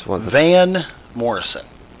 that's one. Van Morrison.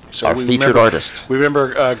 So Our featured artist. We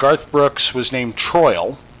remember Garth Brooks was named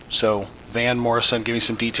Troyle. So Van Morrison, give me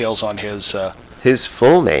some details on his... His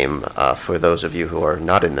full name, for those of you who are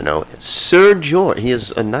not in the know, is Sir George. He is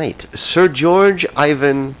a knight. Sir George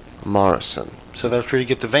Ivan Morrison. So that's where you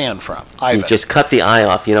get the Van from. Ivan. He just cut the eye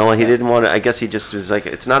off. You know, he didn't want to. I guess he just was like,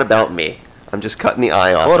 it's not about me. I'm just cutting the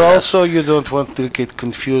eye off. But also, you don't want to get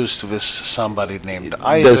confused with somebody named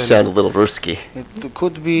Ivan. It does sound a little risky. It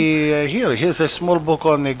could be here. Here's a small book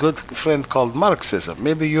on a good friend called Marxism.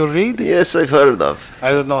 Maybe you read? Yes, I've heard of.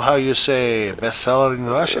 I don't know how you say bestseller in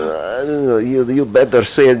Russian. I don't know. You better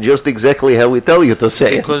say it just exactly how we tell you to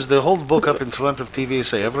say it. Because they hold book up in front of TV and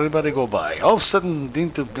say, everybody go buy. All of a sudden, the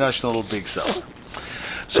international big seller.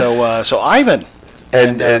 So Ivan.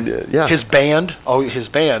 And yeah. his band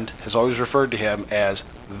has always referred to him as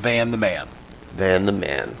Van the Man. Van the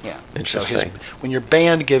Man. Yeah. Interesting. So when your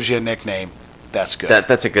band gives you a nickname, that's good.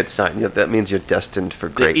 That's a good sign. Yeah, that means you're destined for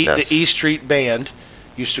greatness. The E Street Band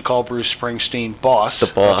used to call Bruce Springsteen Boss. The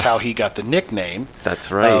Boss. That's how he got the nickname. That's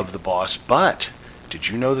right. Of the Boss. But did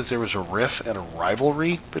you know that there was a riff and a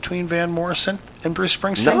rivalry between Van Morrison and Bruce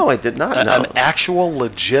Springsteen? No, I did not know. An actual,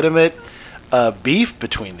 legitimate beef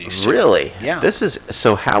between these two. Really? Yeah. This is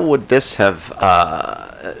so. How would this have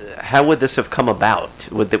come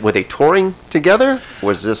about? Were they touring together?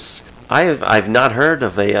 Was this? I've not heard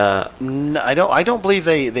of a. No, I don't believe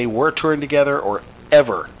they were touring together or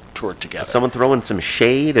ever toured together. Someone throwing some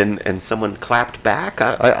shade and someone clapped back.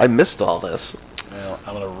 I missed all this. Well,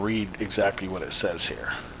 I'm going to read exactly what it says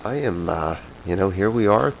here. I am. Here we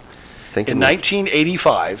are. In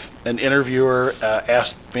 1985, an interviewer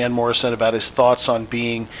asked Van Morrison about his thoughts on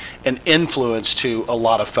being an influence to a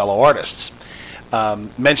lot of fellow artists,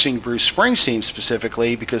 mentioning Bruce Springsteen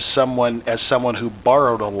specifically because someone who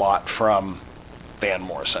borrowed a lot from Van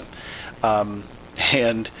Morrison,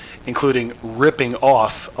 and including ripping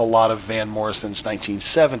off a lot of Van Morrison's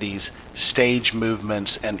 1970s stage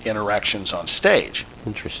movements and interactions on stage.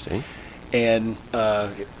 Interesting. And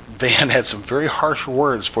Van had some very harsh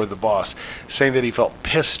words for the Boss, saying that he felt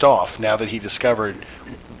pissed off now that he discovered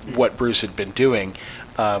what Bruce had been doing.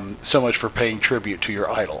 So much for paying tribute to your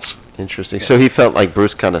idols. Interesting. Yeah. So he felt like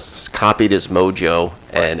Bruce kind of copied his mojo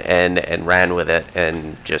and ran with it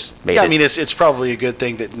and just made it. Yeah, I mean, it's probably a good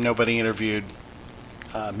thing that nobody interviewed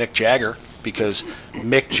Mick Jagger, because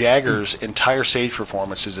Mick Jagger's entire stage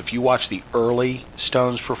performances, if you watch the early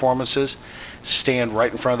Stones performances, stand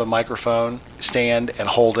right in front of the microphone, stand and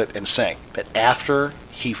hold it and sing. But after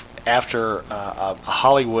a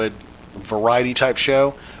Hollywood variety type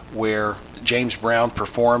show where James Brown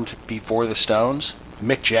performed before the Stones,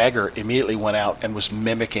 Mick Jagger immediately went out and was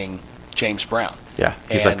mimicking James Brown. Yeah,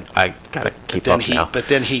 he's like, I gotta keep up now. But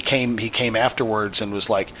then he came afterwards and was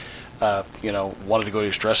like, wanted to go to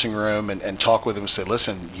his dressing room and talk with him and say,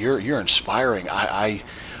 listen, you're inspiring.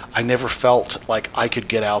 I never felt like I could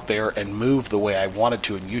get out there and move the way I wanted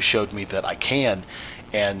to, and you showed me that I can,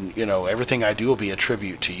 and everything I do will be a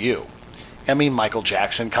tribute to you. I mean, Michael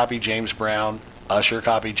Jackson copied James Brown, Usher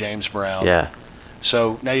copied James Brown. Yeah.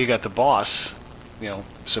 So now you got the Boss,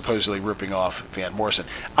 supposedly ripping off Van Morrison.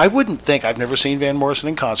 I wouldn't think, I've never seen Van Morrison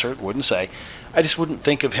in concert, wouldn't say. I just wouldn't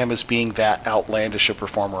think of him as being that outlandish a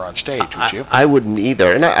performer on stage, would you? I wouldn't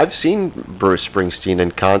either. And I've seen Bruce Springsteen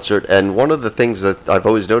in concert, and one of the things that I've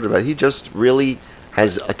always noted about it, he just really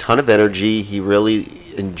has a ton of energy. He really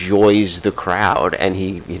enjoys the crowd, and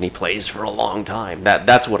he plays for a long time.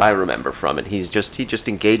 That's what I remember from it. He just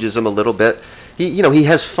engages them a little bit. He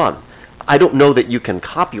has fun. I don't know that you can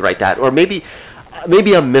copyright that, or maybe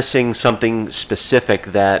I'm missing something specific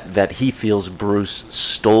that he feels Bruce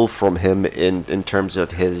stole from him in terms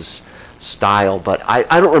of his style. But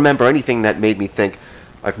I don't remember anything that made me think,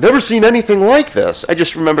 I've never seen anything like this. I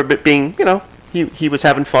just remember it being, he was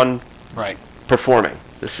having fun, Right. performing.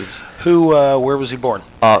 This was Where was he born?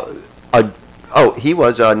 he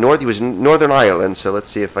was he was in Northern Ireland. So let's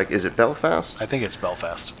see is it Belfast? I think it's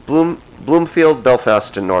Belfast. Bloomfield,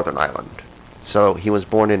 Belfast, and Northern Ireland. So he was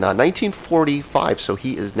born in 1945. So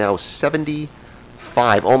he is now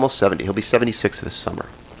 75, almost 70. He'll be 76 this summer,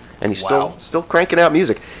 and he's Wow. still cranking out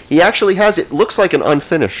music. He actually has, it looks like an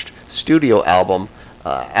unfinished studio album.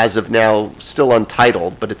 As of now, still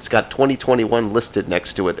untitled, but it's got 2021 listed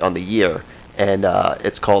next to it on the year, and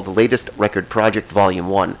it's called The Latest Record Project Volume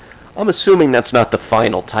 1. I'm assuming that's not the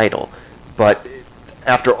final title, but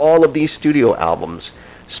after all of these studio albums,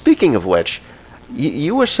 speaking of which,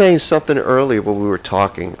 you were saying something earlier when we were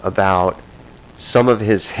talking about some of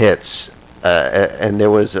his hits, and there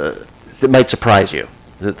was that might surprise you,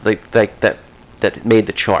 that made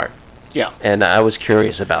the chart. Yeah. And I was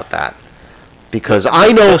curious about that. Because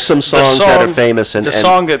I know some songs that are famous, and the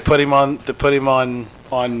song that put him on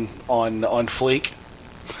fleek.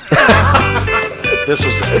 This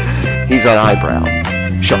was it. He's an eyebrow.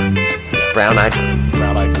 Sure. Brown-eyed.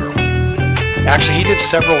 Brown-eyed girl. Actually, he did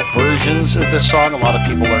several versions of this song. A lot of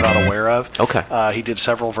people are not aware of. Okay. He did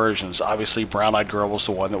several versions. Obviously, Brown-eyed girl was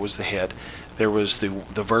the one that was the hit. There was the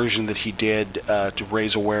version that he did to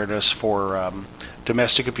raise awareness for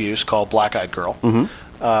domestic abuse called Black-eyed girl. Mm-hmm.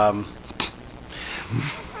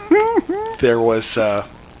 There was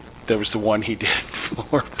the one he did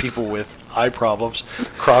for people with eye problems,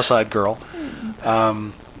 Cross-eyed Girl,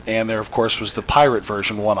 and there of course was the pirate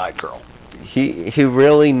version, One-eyed Girl. He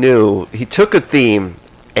really knew. He took a theme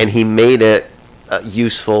and he made it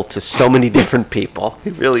useful to so many different people. He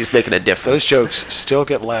really is making a difference. Those jokes still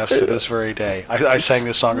get laughs to this very day. I sang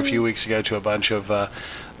this song a few weeks ago to a bunch of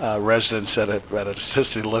residents at an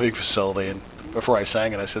assisted living facility, and before I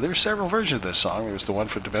sang it, I said, there's several versions of this song. There was the one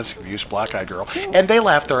for domestic abuse, Black-eyed girl, and they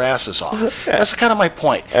laughed their asses off. That's kind of my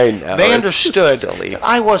point. I know, they it's understood silly. that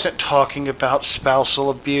I wasn't talking about spousal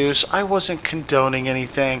abuse. I wasn't condoning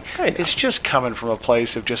anything. I know. It's just coming from a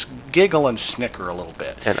place of just giggle and snicker a little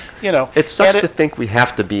bit. And And it sucks to think we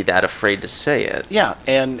have to be that afraid to say it. Yeah,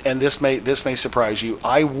 and this may surprise you.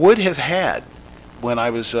 I would have had, when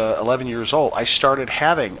I was 11 years old, I started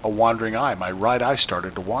having a wandering eye. My right eye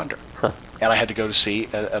started to wander. Huh. And I had to go to see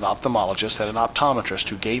an ophthalmologist and an optometrist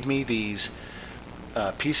who gave me these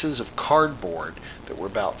pieces of cardboard that were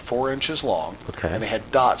about 4 inches long, Okay. and they had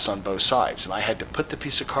dots on both sides. And I had to put the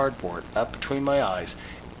piece of cardboard up between my eyes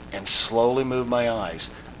and slowly move my eyes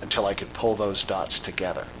until I could pull those dots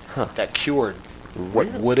together. Huh. That cured what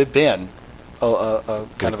would have been a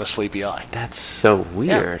kind of a sleepy eye. That's so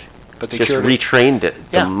weird. But they Just cured retrained it,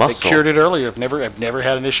 the Yeah, muscle. they cured it earlier. I've never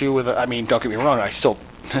had an issue with it. I mean, don't get me wrong. I still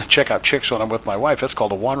check out chicks when I'm with my wife. That's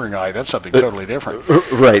called a wandering eye. That's something totally different.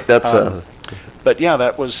 Right, that's But yeah,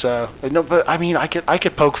 that was no. But I mean, I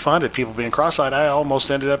could poke fun at people being cross-eyed. I almost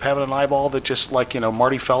ended up having an eyeball that just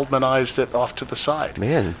Marty Feldman eyes that off to the side.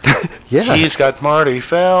 man. Yeah. He's got Marty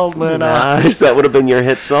Feldman eyes. Nice. That would have been your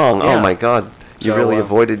hit song. Yeah. Oh my God. You So, really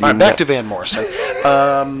avoided all right, you. back to Van Morrison.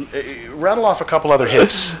 Rattle off a couple other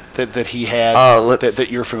hits that he had that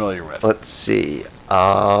you're familiar with. Let's see.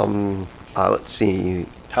 Let's see.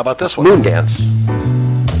 How about this one? Moon Dance.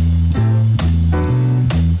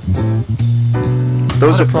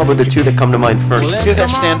 Those are probably the two that come to mind first. Do that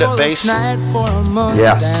stand-up bass.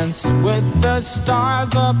 Yes.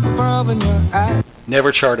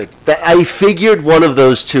 Never charted. I figured one of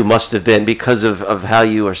those two must have been because of how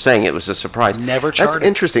you were saying it was a surprise. Never charted. That's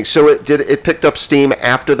interesting. So it picked up steam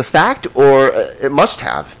after the fact, or it must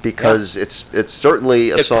have, because it's certainly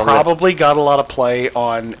a It song. probably got a lot of play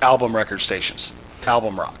on album record stations,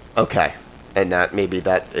 album rock. Okay, and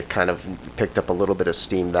it kind of picked up a little bit of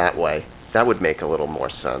steam that way. That would make a little more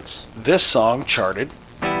sense. This song charted.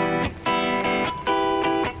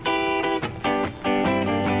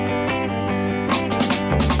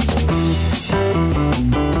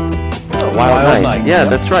 Wild Night. Yeah,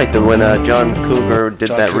 that's right. When John Cougar did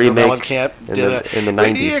John that Cougar remake Mellencamp in the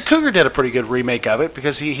 90s. Yeah, Cougar did a pretty good remake of it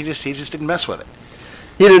because he just didn't mess with it.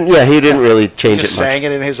 He didn't really change He just it much. sang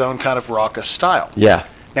it in his own kind of raucous style. Yeah.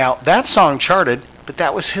 Now, that song charted, but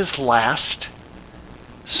that was his last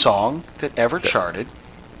song that ever charted,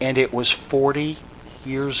 and it was 40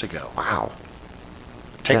 years ago. Wow.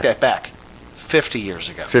 Take that back. 50 years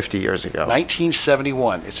ago. 50 years ago.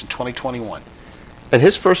 1971. It's in 2021. And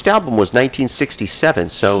his first album was 1967,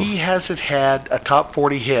 so... He hasn't had a top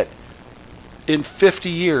 40 hit in 50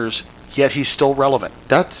 years, yet he's still relevant.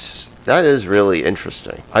 That is really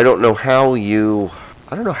interesting. I don't know how you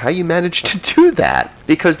managed to do that,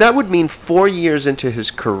 because that would mean 4 years into his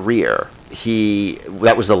career,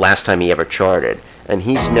 that was the last time he ever charted, and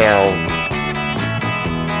he's now...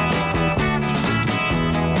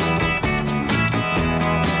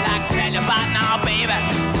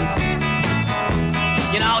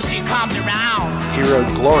 He wrote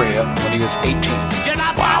Gloria when he was 18.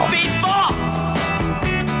 Wow.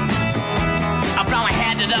 From my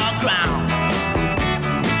head to the ground.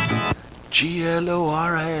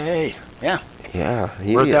 Glora. Yeah. Yeah.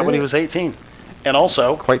 He wrote that when he was 18. And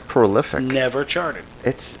also... quite prolific. Never charted.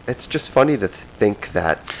 It's just funny to think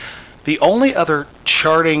that... The only other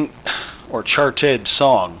charting or charted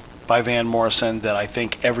song by Van Morrison that I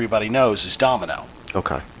think everybody knows is Domino.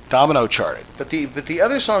 Okay. Domino charted. But the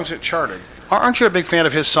other songs that charted... Aren't you a big fan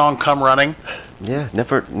of his song, Come Running? Yeah,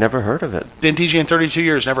 never heard of it. Been DJing 32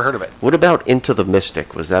 years, never heard of it. What about Into the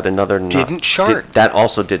Mystic? Was that another... Didn't chart. That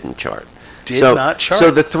also didn't chart. Did not chart.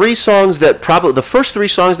 So the first three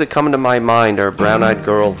songs that come into my mind are Brown Eyed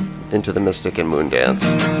Girl, Into the Mystic, and Moondance.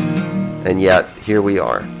 And yet, here we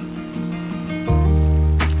are.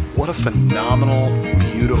 What a phenomenal,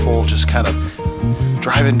 beautiful, just kind of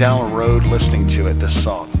driving down a road listening to it, this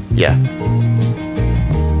song. Yeah.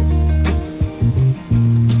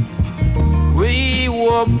 We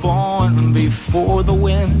were born before the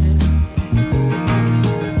wind,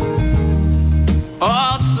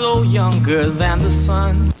 also younger than the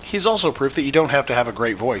sun. He's also proof that you don't have to have a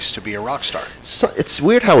great voice to be a rock star. So it's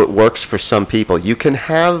weird how it works for some people. You can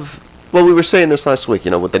have... Well, we were saying this last week,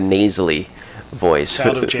 with the nasally voice.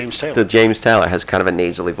 Sound of James Taylor. The James Taylor has kind of a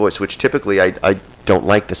nasally voice, which typically I don't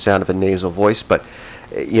like the sound of a nasal voice, but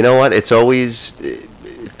you know what? It's always...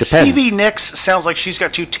 Depends. Stevie Nicks sounds like she's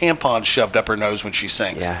got 2 tampons shoved up her nose when she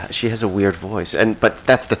sings. Yeah, she has a weird voice, but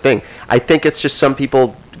that's the thing. I think it's just some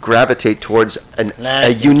people gravitate towards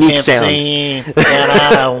a unique sound. I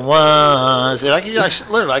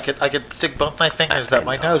could stick both my fingers up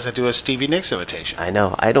my nose and do a Stevie Nicks imitation. I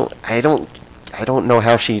know. I don't know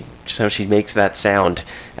how she makes that sound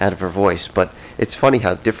out of her voice, but it's funny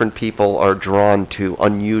how different people are drawn to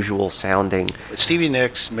unusual sounding. But Stevie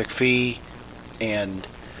Nicks, McPhee, and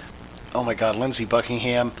oh my God, Lindsey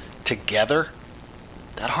Buckingham together,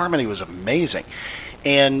 that harmony was amazing.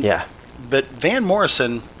 And yeah. But Van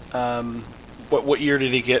Morrison, what year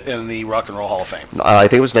did he get in the Rock and Roll Hall of Fame? I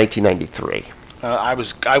think it was 1993.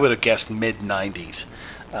 I would have guessed mid-90s.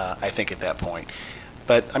 I think at that point.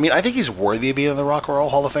 But I mean, I think he's worthy of being in the Rock and Roll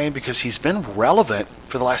Hall of Fame because he's been relevant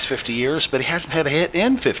for the last 50 years, but he hasn't had a hit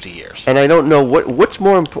in 50 years. And I don't know what's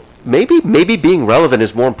more important. Maybe being relevant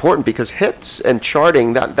is more important because hits and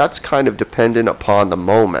charting that's kind of dependent upon the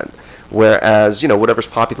moment. Whereas whatever's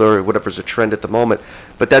popular or whatever's a trend at the moment,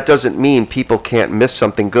 but that doesn't mean people can't miss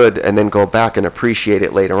something good and then go back and appreciate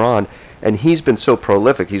it later on. And he's been so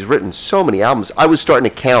prolific. He's written so many albums. I was starting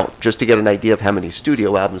to count just to get an idea of how many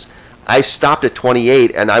studio albums. I stopped at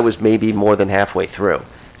 28, and I was maybe more than halfway through.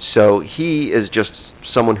 So he is just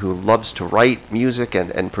someone who loves to write music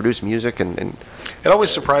and produce music. And it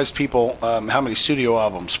always surprised people how many studio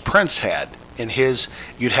albums Prince had in his,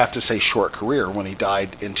 you'd have to say, short career when he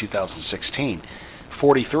died in 2016.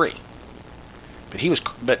 43.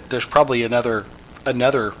 But there's probably another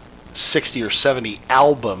 60 or 70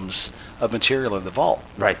 albums of material in the vault.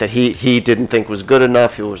 Right, that he didn't think was good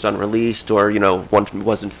enough, it was unreleased, or one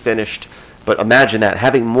wasn't finished. But imagine that,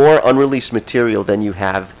 having more unreleased material than you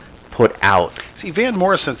have put out. See, Van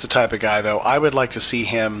Morrison's the type of guy, though, I would like to see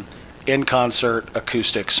him in concert,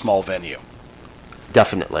 acoustic, small venue.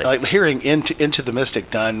 Definitely. Like hearing Into the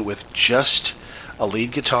Mystic done with just a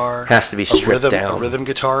lead guitar, has to be stripped down, a rhythm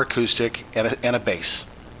guitar, acoustic, and a bass.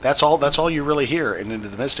 That's all you really hear in Into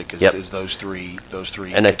the Mystic is those three.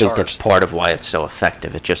 And I guitars. think that's part of why it's so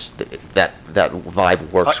effective. It just that vibe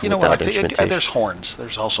works without instrumentation. There's horns.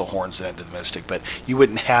 There's also horns in Into the Mystic, but you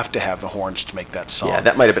wouldn't have to have the horns to make that song. Yeah,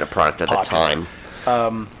 that might have been a product at the time.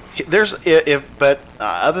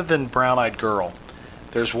 Other than Brown Eyed Girl,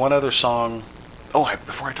 there's one other song.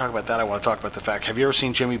 Before I talk about that, I want to talk about the fact. Have you ever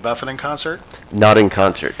seen Jimmy Buffett in concert? Not in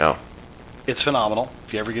concert, no. It's phenomenal.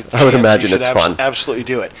 If you ever get the chance, I would imagine it's fun. Absolutely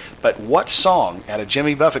do it. But what song at a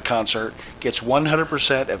Jimmy Buffett concert gets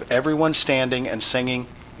 100% of everyone standing and singing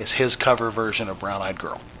is his cover version of Brown Eyed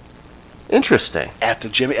Girl? Interesting.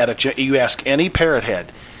 You ask any parrot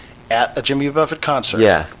head at a Jimmy Buffett concert.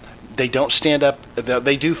 Yeah. they don't stand up.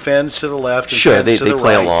 They do Fens to the left. And Sure, Fens they to the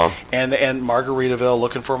play right, along. And Margaritaville,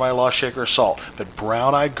 Looking for My Lost Shaker of Salt. But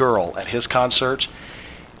Brown Eyed Girl at his concerts,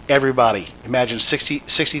 everybody, imagine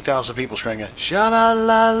 60,000 people screaming,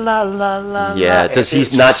 sha-la-la-la-la-la. Yeah, does he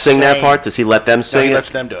It's not sing that insane. part? Does he let them No, sing he it? lets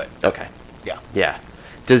them do it. Okay. Yeah. Yeah.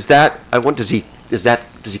 Does that? I want. Does he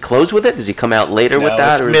close with it? Does he come out later with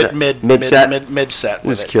that, it's or is that mid-set? Mid-set I'm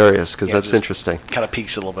with just it. curious because Yeah, that's just interesting. Kind of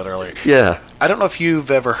peaks a little bit earlier. Yeah. I don't know if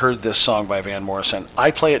you've ever heard this song by Van Morrison.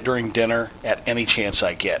 I play it during dinner at any chance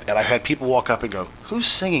I get, and I've had people walk up and go, "Who's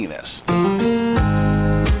singing this?"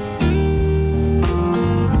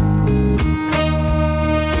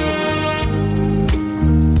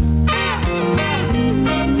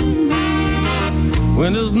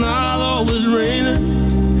 When it's not always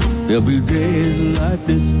raining, there'll be days like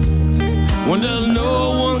this. When there's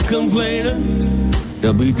no one complaining,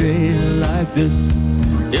 there'll be days like this.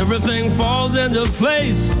 Everything falls into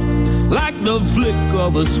place like the flick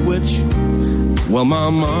of a switch. Well, my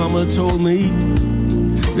mama told me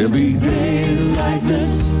there'll be days like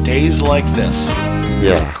this. Days Like This.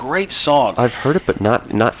 Yeah. Great song. I've heard it, but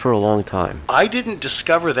not for a long time. I didn't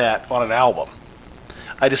discover that on an album.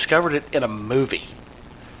 I discovered it in a movie.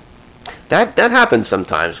 That happens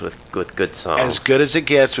sometimes with good songs. As Good as It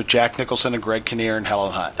Gets with Jack Nicholson and Greg Kinnear and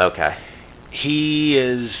Helen Hunt. Okay.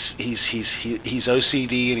 He's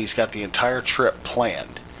OCD and he's got the entire trip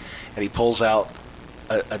planned, and he pulls out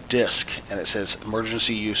a disc and it says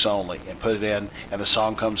emergency use only and put it in, and the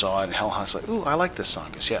song comes on and Helen Hunt's like, "Ooh, I like this song."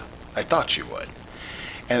 He goes, "Yeah, I thought you would."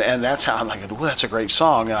 And that's how I'm like, "Ooh, that's a great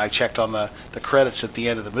song." And I checked on the credits at the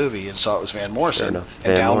end of the movie and saw it was Van Morrison enough.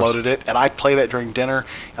 and Van downloaded Morrison. it. And I play that during dinner,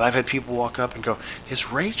 and I've had people walk up and go, "Is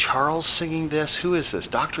Ray Charles singing this? Who is this?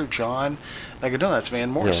 Dr. John?" And I go, "No, that's Van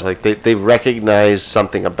Morrison." Yeah, like they recognize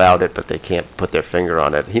something about it, but they can't put their finger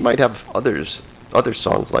on it. He might have other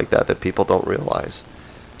songs like that people don't realize.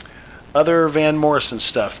 Other Van Morrison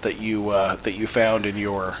stuff that you found in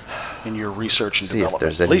your research and See if development.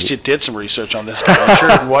 there's At least any- you did some research on this guy. I'm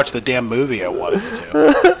sure you watched the damn movie I wanted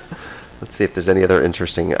to. Let's see if there's any other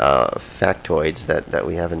interesting factoids that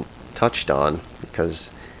we haven't touched on, because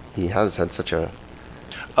he has had such a...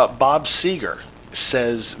 Bob Seger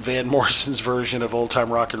says Van Morrison's version of Old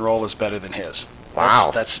Time Rock and Roll is better than his.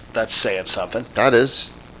 Wow. That's saying something. That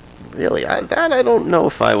is really... I don't know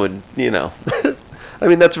if I would, I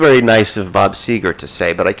mean, that's very nice of Bob Seger to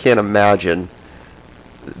say, but I can't imagine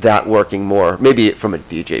that working more. Maybe from a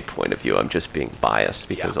DJ point of view, I'm just being biased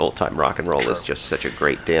because Yeah. Old Time Rock and Roll True. is just such a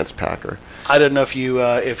great dance packer. I don't know if you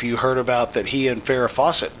heard about that. He and Farrah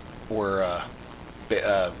Fawcett were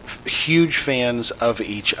huge fans of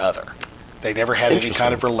each other. They never had any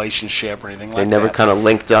kind of relationship or anything like that. They never kind of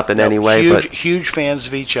linked up in any way, huge, but huge fans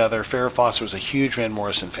of each other. Farrah Fawcett was a huge Van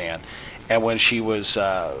Morrison fan, and when she was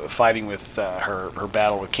fighting with her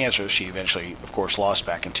battle with cancer, she eventually, of course, lost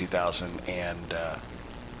back in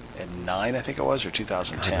 2009, I think it was, or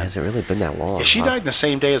 2010. has it really been that long? Yeah, she huh? died the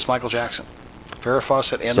same day as Michael Jackson. Farrah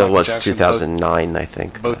Fawcett and So it Michael was Jackson 2009, I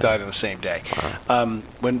think. both died on the same day.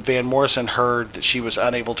 When Van Morrison heard that she was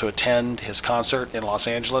unable to attend his concert in Los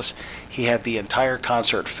Angeles, he had the entire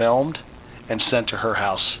concert filmed and sent to her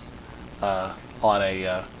house on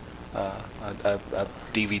a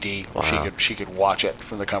DVD where she could watch it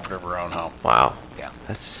from the comfort of her own home. Wow. Yeah.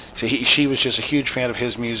 That's So she was just a huge fan of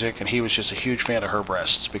his music, and he was just a huge fan of her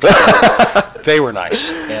breasts because they were nice.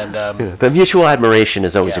 And the mutual admiration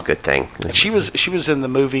is always Yeah. a good thing. and she was in the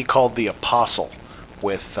movie called The Apostle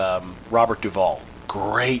with Robert Duvall.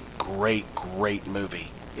 Great movie.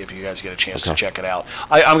 If you guys get a chance to check it out,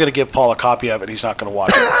 I'm going to give Paul a copy of it. He's not going to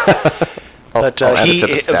watch it. But I'll add it to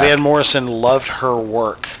the stack. Van Morrison loved her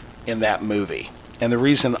work in that movie. And the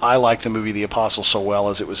reason I like the movie The Apostle so well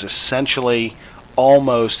is it was essentially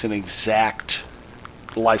almost an exact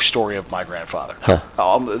life story of my grandfather.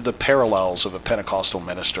 The parallels of a Pentecostal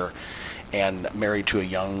minister and married to a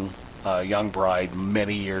young bride,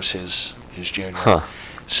 many years his junior.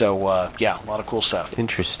 So, yeah, a lot of cool stuff.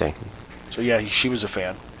 Interesting. So, yeah, she was a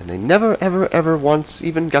fan. And they never, ever once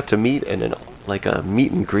even got to meet in a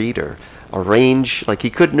meet and greet or arrange. Like, he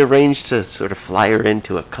couldn't arrange to sort of fly her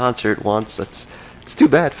into a concert once. It's too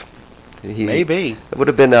bad. Maybe. It would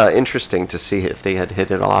have been interesting to see if they had hit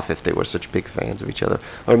it off, if they were such big fans of each other.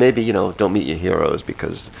 Or maybe, don't meet your heroes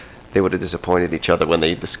because they would have disappointed each other when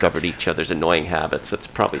they discovered each other's annoying habits. That's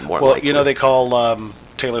probably more Well, likely. they call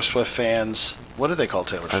Taylor Swift fans... What do they call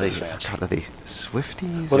Taylor Are they, Swift fans? God, are they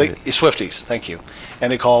Swifties? Well, Swifties, thank you. And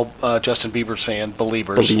they call Justin Bieber's fan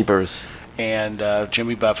Beliebers. Beliebers. And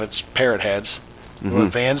Jimmy Buffett's Parrot Heads. Mm-hmm.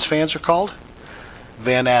 What Van's fans are called?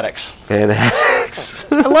 Van Addicts. Fan addicts.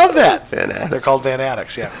 I love that. Van Addicts. They're called Van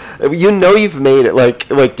Addicts, yeah. You know you've made it, like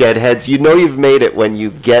Deadheads, you know you've made it when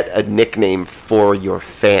you get a nickname for your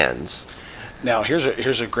fans. Now, here's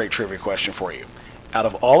a great trivia question for you. Out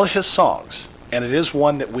of all of his songs, and it is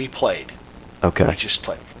one that we played, Okay. we just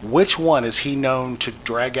played, which one is he known to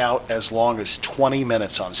drag out as long as 20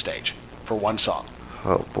 minutes on stage for one song?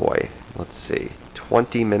 Oh boy, let's see.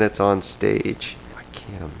 20 minutes on stage. I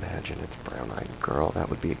can't imagine it's Brown Eyed Girl. That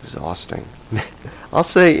would be exhausting. I'll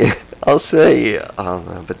say,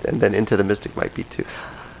 but then Into the Mystic might be too.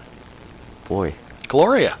 Boy.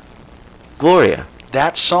 Gloria.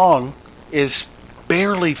 That song is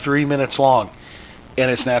barely 3 minutes long in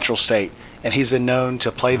its natural state, and he's been known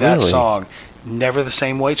to play that Really? song Never the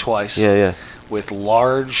Same Way Twice. Yeah. With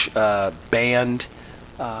large band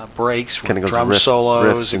breaks, Kinda goes drum riffs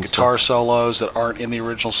solos and and guitar solos that aren't in the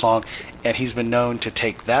original song, and he's been known to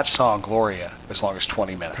take that song, Gloria, as long as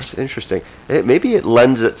 20 minutes. That's interesting. Maybe it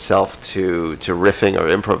lends itself to riffing or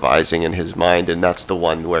improvising in his mind, and that's the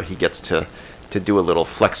one where he gets to do a little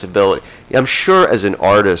flexibility. I'm sure as an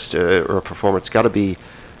artist or a performer, it's got to be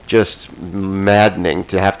just maddening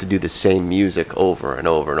to have to do the same music over and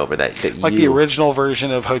over and over. Like the original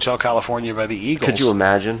version of Hotel California by the Eagles. Could you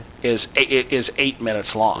imagine? It is 8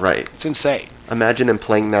 minutes long. Right. It's insane. Imagine them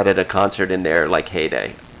playing that at a concert in their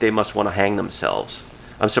heyday. They must want to hang themselves.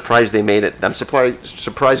 I'm surprised they made it. I'm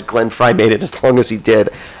surprised Glenn Frey made it as long as he did.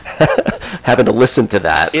 Having to listen to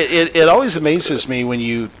that. It always amazes me when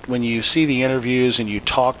you see the interviews and you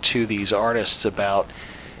talk to these artists about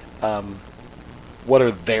what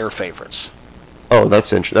are their favorites. Oh, that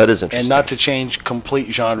is interesting. And not to change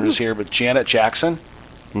complete genres here, but Janet Jackson,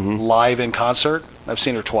 live in concert. I've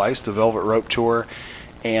seen her twice, the Velvet Rope Tour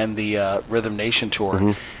and the Rhythm Nation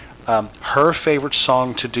Tour. Her favorite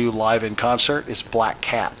song to do live in concert is Black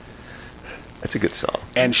Cat. That's a good song.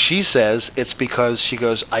 And she says it's because she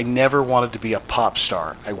goes, I never wanted to be a pop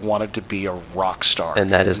star. I wanted to be a rock star.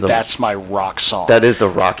 And that's my rock song. That is the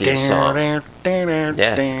rockiest song. Yeah.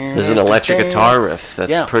 There's an electric guitar riff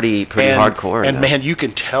that's pretty hardcore. And man, you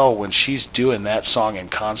can tell when she's doing that song in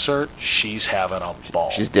concert, she's having a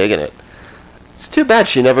ball. She's digging it. It's too bad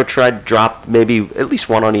she never tried to drop maybe at least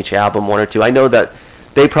one on each album, one or two. I know that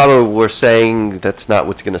they probably were saying that's not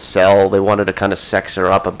what's going to sell. They wanted to kind of sex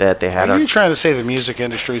her up a bit. They had Are you trying to say the music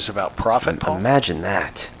industry is about profit, Paul? Imagine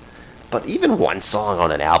that. But even one song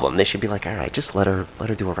on an album, they should be like, all right, just let her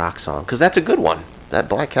do a rock song, because that's a good one. That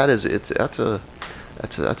Black Cat that's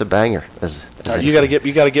a banger. You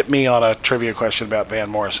got to get me on a trivia question about Van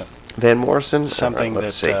Morrison. Van Morrison, something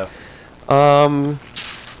let's that.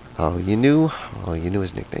 You knew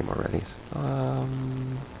his nickname already.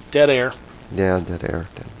 Dead Air. Yeah, Dead Air.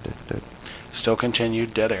 Dead. Still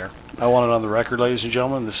continued, Dead Air. I want it on the record, ladies and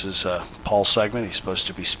gentlemen. This is Paul's segment. He's supposed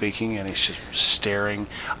to be speaking, and he's just staring.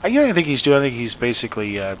 I think he's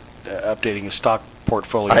basically updating his stock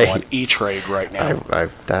portfolio on E-Trade right now.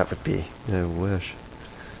 That would be. I wish.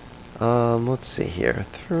 Let's see here.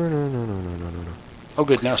 No. Oh,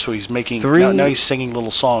 good. Now, so he's making. Now he's singing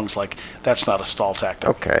little songs like that's not a stall tactic.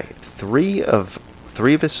 Okay. Three of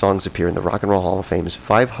his songs appear in the Rock and Roll Hall of Fame's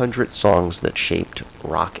 500 songs that shaped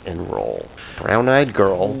rock and roll. Brown Eyed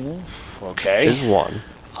Girl. Okay. Is one.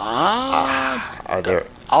 Are there?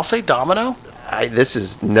 I'll say Domino.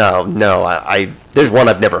 There's one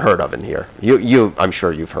I've never heard of in here. I'm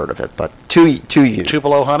sure you've heard of it, but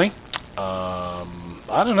Tupelo Honey. I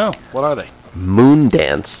don't know. What are they? Moon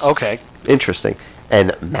Dance. Okay. Interesting.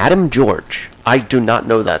 And Madam George. I do not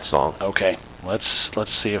know that song. Okay. Let's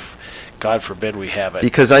see if, God forbid, we have it.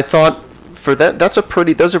 Because I thought for those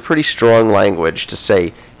are pretty strong language to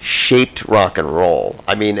say shaped rock and roll.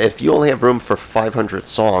 I mean, if you only have room for 500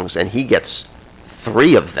 songs and he gets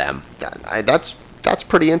 3 of them, that's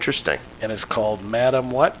pretty interesting. And it's called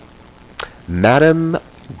Madam what? Madam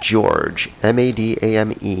George.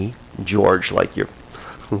 Madame George,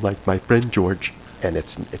 like my friend George. And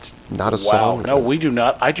it's not a song. Wow. No, we do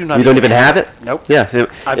not. I do not. You don't even have it? Nope. Yeah.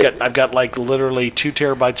 I've got like literally 2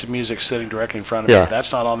 terabytes of music sitting directly in front of me.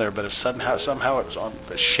 That's not on there, but it's somehow it was on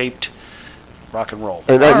the shaped rock and roll.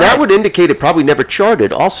 And that would indicate it probably never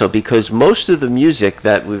charted also, because most of the music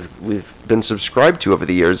that we've been subscribed to over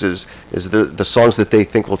the years is the songs that they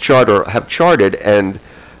think will chart or have charted, and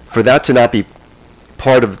for that to not be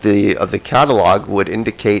part of the catalog would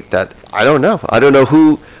indicate that I don't know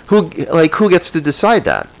who gets to decide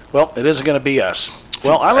that. Well, it isn't going to be us.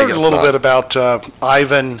 Well, I learned a little bit about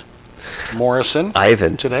Ivan Morrison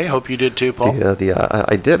today. Hope you did too, Paul. Yeah,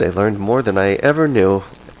 I did. I learned more than I ever knew.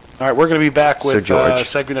 All right, we're going to be back with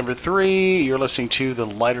segment number 3. You're listening to The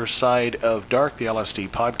Lighter Side of Dark, the LSD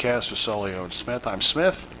podcast with Solio and Smith. I'm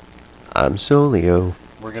Smith. I'm Solio.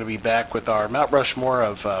 We're going to be back with our Mount Rushmore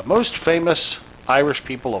of most famous Irish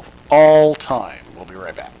people of all time. We'll be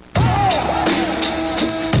right back.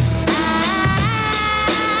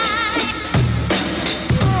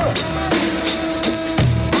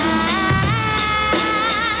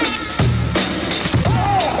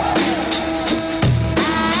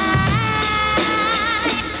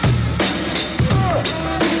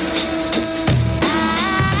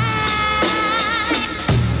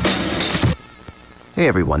 Hey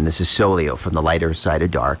everyone, this is Solio from the Lighter Side of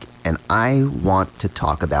Dark, and I want to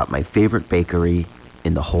talk about my favorite bakery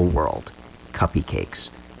in the whole world, Cuppy Cakes.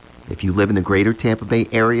 If you live in the greater Tampa Bay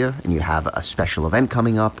area and you have a special event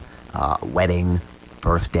coming up, a wedding,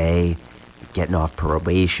 birthday, getting off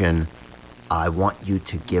probation, I want you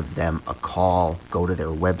to give them a call, go to their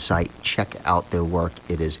website, check out their work.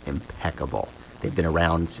 It is impeccable. They've been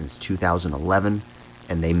around since 2011,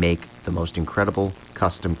 and they make the most incredible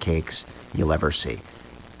custom cakes you'll ever see.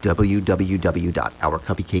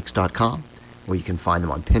 www.ourcuppycakes.com, where you can find them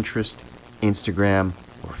on Pinterest, Instagram,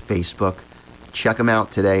 or Facebook. Check them out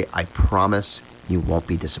today. I promise you won't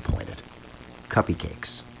be disappointed. Cuppy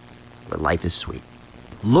Cakes, where life is sweet.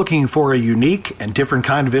 Looking for a unique and different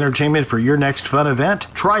kind of entertainment for your next fun event?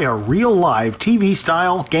 Try a real live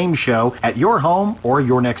TV-style game show at your home or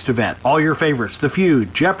your next event. All your favorites, The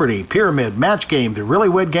Feud, Jeopardy, Pyramid, Match Game, The Really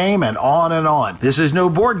Wood Game, and on and on. This is no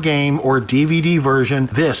board game or DVD version.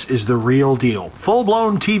 This is the real deal.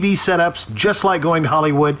 Full-blown TV setups, just like going to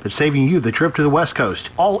Hollywood, but saving you the trip to the West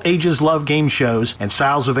Coast. All ages love game shows, and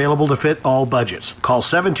styles available to fit all budgets. Call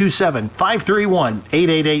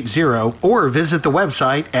 727-531-8880 or visit the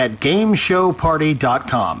website at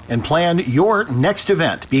gameshowparty.com and plan your next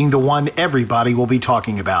event, being the one everybody will be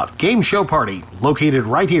talking about. Game Show Party, located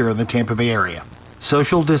right here in the Tampa Bay area.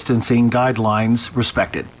 Social distancing guidelines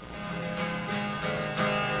respected.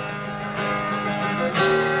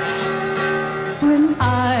 When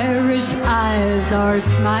Irish eyes are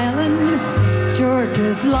smiling, sure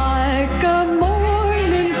 'tis like a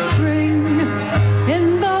morning spring.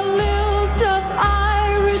 In the lilt of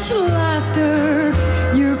Irish laughter,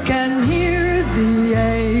 you can hear the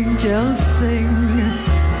angels sing.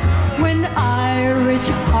 When Irish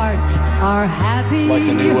hearts are happy. Like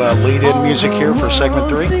the new lead-in music here for segment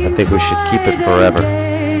 3? I think we should keep it forever.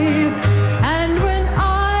 And when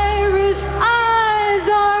Irish eyes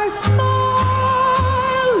are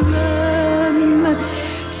smiling,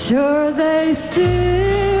 sure they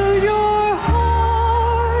steal your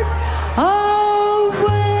heart away.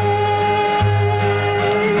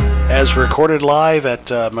 As recorded live at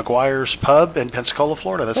McGuire's Pub in Pensacola,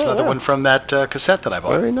 Florida. That's another one from that cassette that I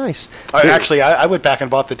bought. Very nice. Actually, I went back and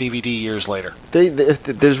bought the DVD years later.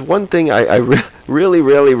 There's one thing I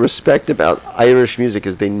really respect about Irish music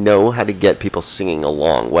is they know how to get people singing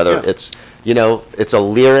along, whether it's a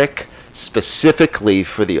lyric specifically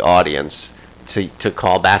for the audience to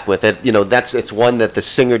call back with it. It's one that the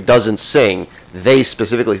singer doesn't sing. They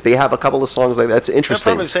have a couple of songs like that. It's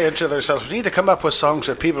interesting. They're probably saying to themselves, we need to come up with songs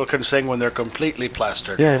that people can sing when they're completely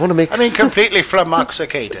plastered. Yeah, I want to make. Completely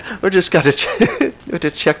flamoxicated. We just got to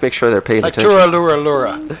check, make sure they're paying Like attention. Tura Lura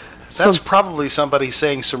Lura. That's probably somebody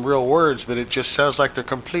saying some real words, but it just sounds like they're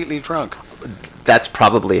completely drunk. That's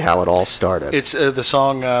probably how it all started. It's the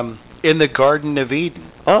song In the Garden of Eden.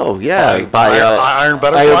 Oh, yeah. By Iron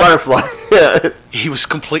Butterfly. Iron Butterfly. Yeah. He was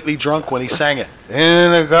completely drunk when he sang it.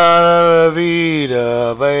 In the Garden of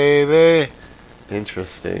Eden, baby.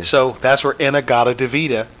 Interesting. So that's where Inagata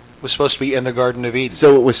Davida was supposed to be in the Garden of Eden.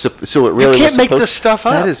 So it was. So it really. You can't make this stuff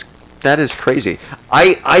up. That is crazy.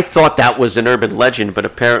 I thought that was an urban legend, but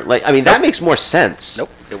apparently, that makes more sense.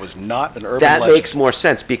 Nope, it was not an urban legend. That makes more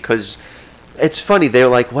sense because it's funny. They're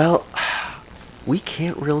like, well, we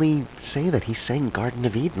can't really say that he sang Garden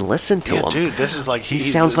of Eden. Listen to him. Dude, this is like he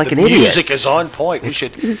sounds like an idiot. idiot. Music is on point. We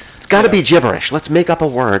should. It's got to be gibberish. Let's make up a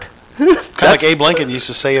word. Kind of like Abe Lincoln used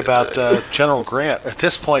to say about General Grant. At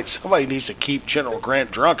this point, somebody needs to keep General Grant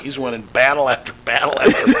drunk. He's winning battle after battle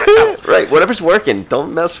after battle. Right, whatever's working,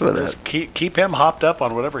 don't mess with it. Just keep him hopped up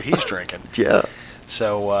on whatever he's drinking. Yeah.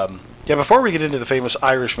 So, before we get into the famous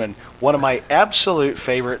Irishmen, one of my absolute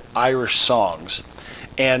favorite Irish songs,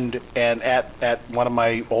 and at one of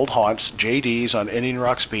my old haunts, JD's on Indian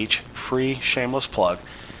Rocks Beach, free shameless plug,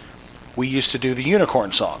 we used to do the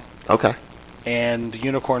Unicorn Song. Okay. And the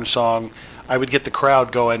Unicorn Song, I would get the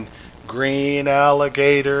crowd going, green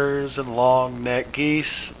alligators and long neck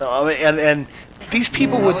geese, and these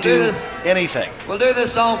people would do anything. We'll do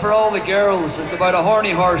this song for all the girls. It's about a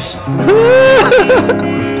horny horse. A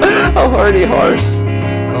horny horse.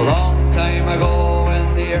 A long time ago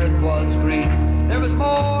when the earth was green, there was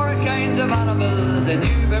more kinds of animals than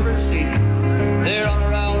you've ever seen. They run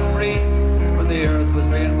around free when the earth was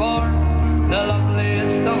being born. The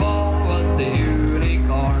loveliest of all was the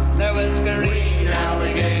unicorn. There was green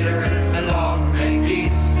alligators and long-necked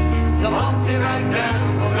geese, some humpty-backed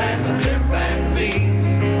camels and some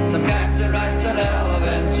chimpanzees, some cats and rats and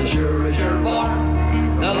elephants, as sure as you're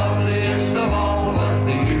born. The loveliest of all was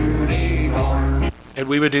the unicorn. And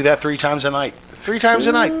we would do that 3 times a night. 3 times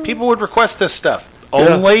a night. People would request this stuff.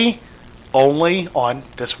 Yeah. Only on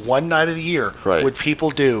this one night of the year Right. would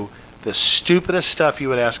people do the stupidest stuff you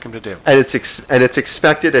would ask them to do. And it's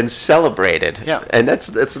expected and celebrated. Yeah. And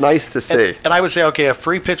that's nice to see. And I would say, okay, a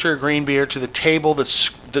free pitcher of green beer to the table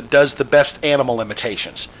that does the best animal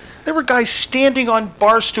imitations. There were guys standing on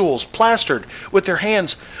bar stools, plastered, with their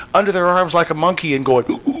hands under their arms like a monkey and going,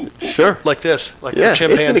 ooh, Sure. like this, like Yeah, the it's an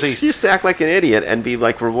chimpanzees. excuse to act like an idiot and be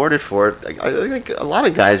like rewarded for it. I think a lot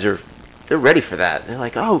of guys they're ready for that. They're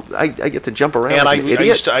like, oh, I get to jump around And like an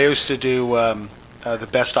idiot. I used to do the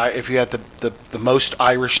best. If you had the most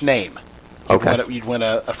Irish name, you'd win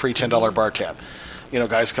a free $10 bar tab. You know,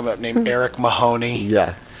 guys come up named Eric Mahoney.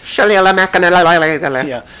 Yeah.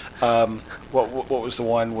 Yeah. What was the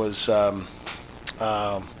one? Was oh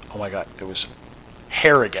my God, it was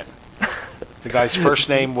Harrigan. The guy's first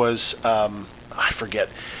name was I forget.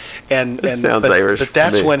 And sounds Irish But to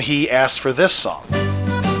that's me. when he asked for this song.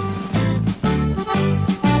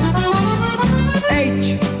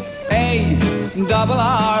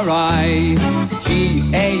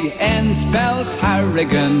 H-A-R-R-I-G-A-N spells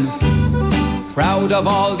Harrigan. Proud of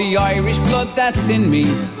all the Irish blood that's in me.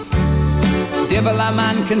 Divil a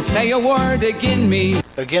man can say a word agin me.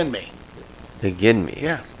 Again me. Again me.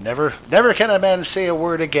 Yeah. Never can a man say a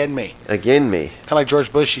word again me. Again me. Kind of like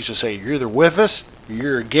George Bush used to say, you're either with us or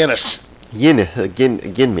you're against us.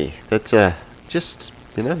 Again me. That's just,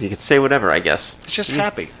 you could say whatever, I guess. It's just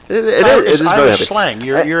happy. It It's is very Irish happy. slang.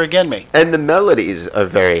 You're again me. And the melodies are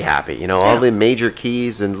very happy. All Yeah. the major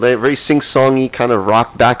keys and very sing-songy kind of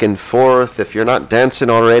rock back and forth if you're not dancing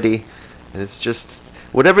already. And it's just,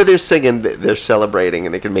 whatever they're singing, they're celebrating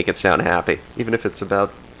and they can make it sound happy. Even if it's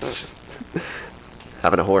about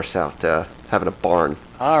having a horse out, having a barn.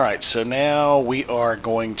 All right, so now we are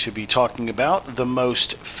going to be talking about the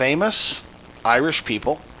most famous Irish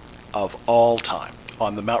people of all time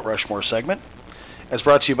on the Mount Rushmore segment, as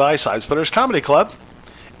brought to you by Side Splitters Comedy Club.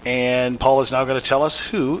 And Paul is now going to tell us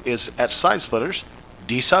who is at Side Splitters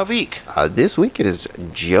this week. This week it is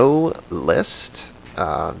Joe List.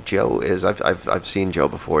 Joe is I've seen Joe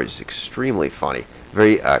before. He's extremely funny,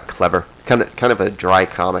 very clever, kind of a dry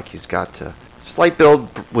comic. He's got slight build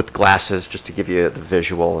with glasses just to give you the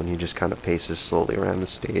visual, and he just kind of paces slowly around the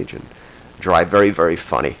stage and dry, very, very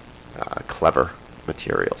funny, clever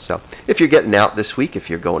material. So if you're getting out this week, if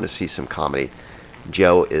you're going to see some comedy,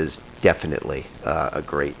 Joe is definitely a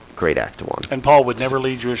great actor one. And Paul would never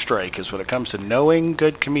lead you astray, because when it comes to knowing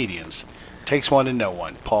good comedians, it takes one to know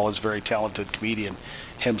one. Paul is a very talented comedian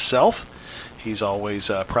himself. He's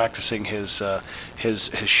always practicing his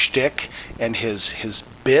shtick and his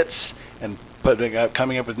bits, and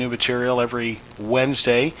coming up with new material every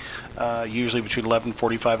Wednesday, usually between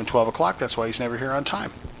 11:45 and 12 o'clock. That's why he's never here on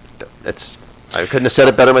time. I couldn't have said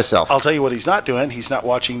it better myself. I'll tell you what he's not doing. He's not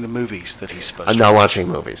watching the movies that he's supposed I'm to. not watching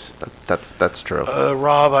movies. That's true.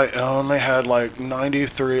 Rob, I only had like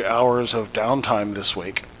 93 hours of downtime this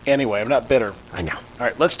week. Anyway, I'm not bitter. I know. All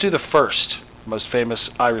right, let's do the first most famous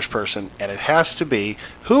Irish person, and it has to be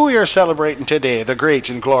who we are celebrating today, the great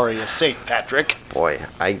and glorious St. Patrick. Boy,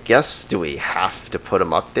 I guess, do we have to put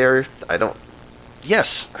him up there? I don't...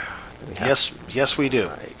 Yes. Yes, we do.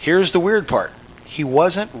 Right. Here's the weird part. He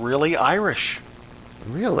wasn't really Irish.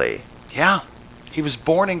 Really? Yeah. He was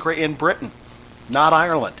born in Britain, not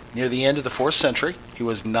Ireland. Near the end of the 4th century, he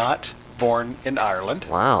was not born in Ireland.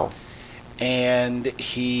 Wow. And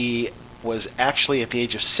he was actually, at the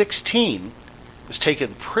age of 16, was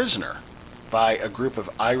taken prisoner by a group of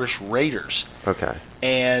Irish raiders. Okay.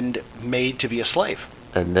 And made to be a slave.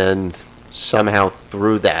 And then somehow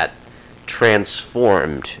through that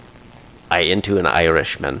transformed into an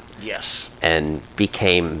Irishman. Yes. And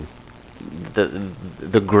became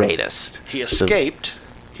the greatest. He escaped.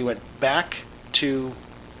 He went back to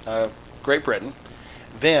Great Britain.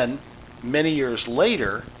 Then, many years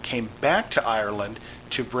later, came back to Ireland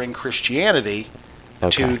to bring Christianity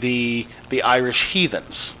to the Irish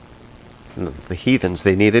heathens. The heathens,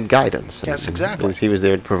 they needed guidance. Yes, exactly. He was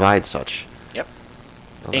there to provide such. Yep.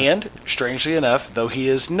 And, strangely enough, though he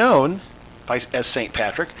is known as St.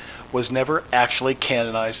 Patrick, was never actually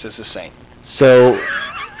canonized as a saint. So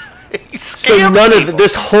So scam none people. of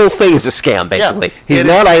this whole thing is a scam, basically. Yeah, He's it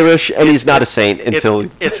not is- Irish, and he's not a saint until...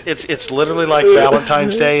 It's literally like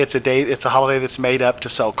Valentine's Day. It's a holiday that's made up to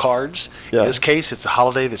sell cards. Yeah. In this case, it's a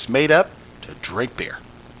holiday that's made up to drink beer.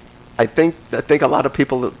 I think a lot of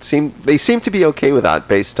people seem to be okay with that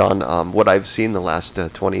based on what I've seen the last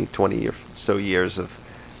 20 or so years of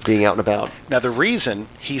being out and about. Now, the reason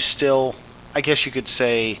he's still, I guess you could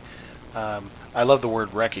say, I love the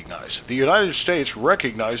word recognize. The United States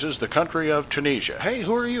recognizes the country of Tunisia. Hey,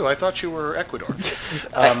 who are you? I thought you were Ecuador.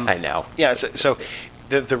 I know. Yeah, so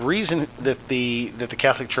the reason that the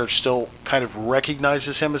Catholic Church still kind of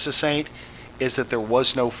recognizes him as a saint is that there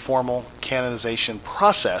was no formal canonization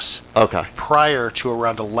process Okay. prior to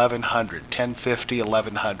around 1100, 1050,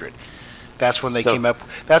 1100. That's when they So- came up.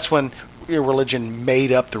 That's when your religion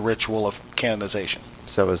made up the ritual of canonization.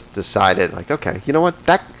 So it was decided, like, okay, you know what?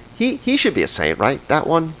 He should be a saint, right? That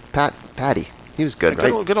one, Patty. He was good,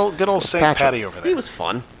 right? Good old Saint Patrick. Patty over there. He was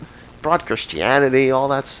fun. Brought Christianity, all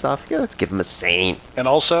that stuff. Yeah, let's give him a saint. And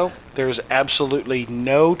also, there's absolutely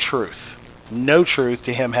no truth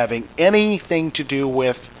to him having anything to do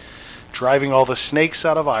with driving all the snakes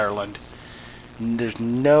out of Ireland. There's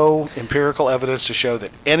no empirical evidence to show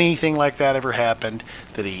that anything like that ever happened,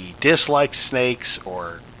 that he disliked snakes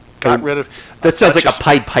or got rid of... That sounds like just- a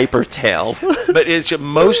Pied Piper tale. But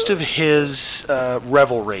most of his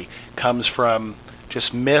revelry comes from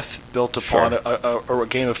just myth built upon Sure. a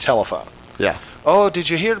game of telephone. Yeah. Oh, did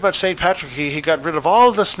you hear about St. Patrick? He got rid of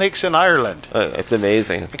all the snakes in Ireland. It's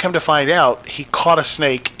amazing. I come to find out, he caught a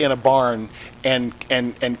snake in a barn and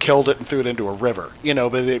killed it and threw it into a river.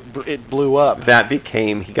 But it blew up.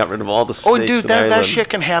 He got rid of all the snakes Oh, dude, in that Ireland. shit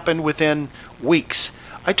can happen within weeks.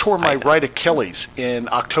 I tore my right Achilles in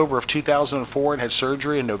October of 2004 and had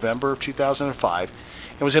surgery in November of 2005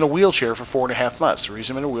 and was in a wheelchair for 4.5 months. The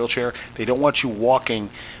reason I'm in a wheelchair, they don't want you walking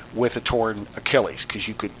with a torn Achilles because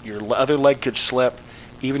your other leg could slip.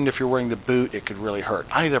 Even if you're wearing the boot, it could really hurt.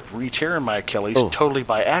 I ended up re-tearing my Achilles totally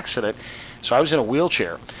by accident, so I was in a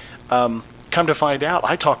wheelchair. Come to find out,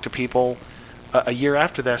 I talked to people a year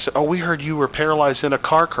after that. Said, "Oh, we heard you were paralyzed in a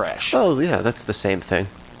car crash." Oh, yeah, that's the same thing.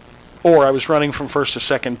 Or I was running from first to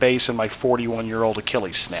second base and my 41-year-old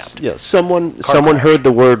Achilles snapped. Yeah, someone crash. heard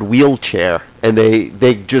the word wheelchair, and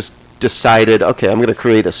they just decided, okay, I'm going to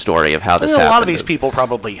create a story of how this happened. A lot of these people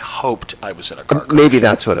probably hoped I was in a car crash. Maybe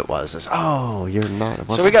that's what it was. Is, oh, you're not. It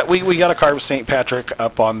So we got a car of St. Patrick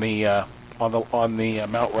up on the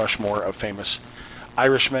Mount Rushmore of famous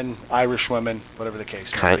Irishmen, Irish women, whatever the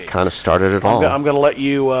case may be. Kind of started it all. I'm going to let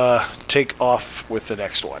you take off with the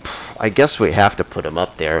next one. I guess we have to put him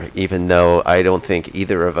up there, even though I don't think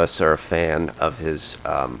either of us are a fan of his,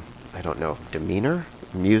 demeanor,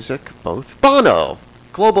 music, both. Bono,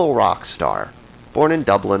 global rock star, born in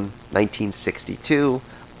Dublin, 1962.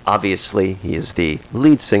 Obviously, he is the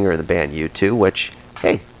lead singer of the band U2, which,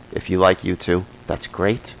 hey, if you like U2, that's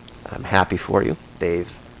great. I'm happy for you.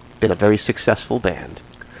 They've been a very successful band.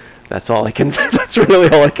 That's all I can say. That's really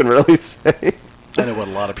all I can really say. I know what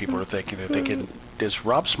a lot of people are thinking. They're thinking, is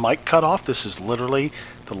Rob's mic cut off? This is literally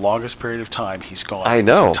the longest period of time he's gone. I This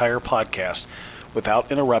know. entire podcast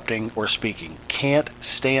without interrupting or speaking. Can't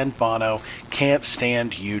stand Bono. Can't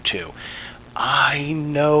stand U2. I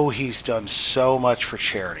know he's done so much for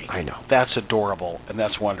charity. I know. That's adorable and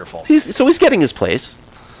that's wonderful. So he's getting his place.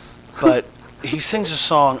 But he sings a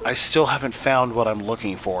song, I still haven't found what I'm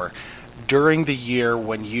looking for, during the year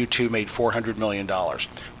when U2 made $400 million.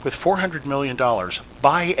 With $400 million,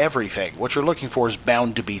 buy everything. What you're looking for is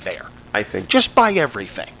bound to be there. I think. Just buy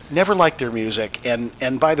everything. Never liked their music.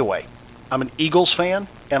 And by the way, I'm an Eagles fan,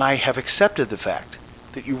 and I have accepted the fact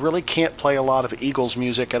that you really can't play a lot of Eagles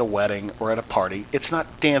music at a wedding or at a party. It's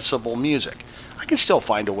not danceable music. I can still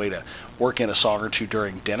find a way to work in a song or two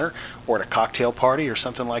during dinner or at a cocktail party or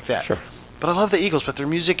something like that. Sure. But I love the Eagles, but their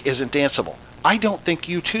music isn't danceable. I don't think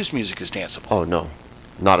U2's music is danceable. Oh, no.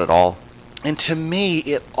 Not at all. And to me,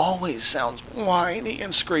 it always sounds whiny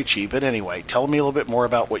and screechy. But anyway, tell me a little bit more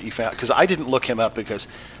about what you found. Because I didn't look him up because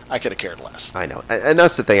I could have cared less. I know. And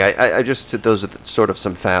that's the thing. I just, those are sort of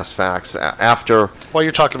some fast facts. After, While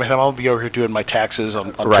you're talking about him, I'll be over here doing my taxes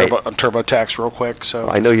on Right. TurboTax real quick. So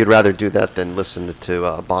I know you'd rather do that than listen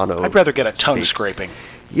to Bono. I'd rather get a tongue speak. scraping.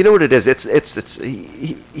 You know what it is?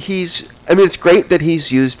 He's. I mean, it's great that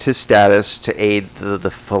he's used his status to aid the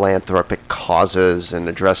philanthropic causes and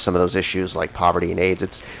address some of those issues like poverty and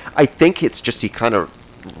AIDS. I think it's just he kind of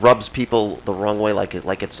rubs people the wrong way, like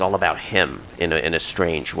it's all about him in a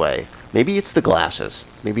strange way. Maybe it's the glasses.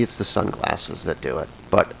 Maybe it's the sunglasses that do it.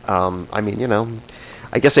 But I mean,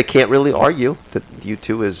 I guess I can't really argue that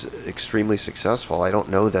U2 is extremely successful. I don't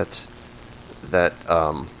know that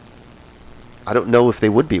I don't know if they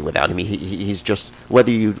would be without him. He's just,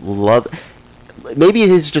 whether you love, maybe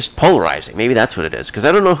he's just polarizing. Maybe that's what it is. Because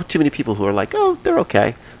I don't know too many people who are like, oh, they're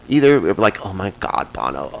okay. Either like, oh my God,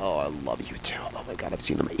 Bono, oh, I love you too. Oh my God, I've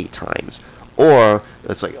seen them 8 times. Or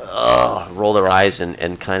it's like, oh, roll their eyes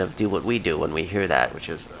and kind of do what we do when we hear that, which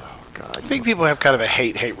is, oh God. I think people have kind of a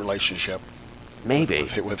hate-hate relationship. Maybe.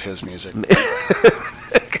 With his music.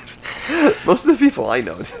 Most of the people I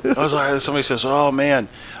know. I was like, somebody says, "Oh man,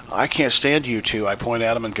 I can't stand U2." I point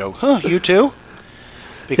at him and go, "Huh, U2?"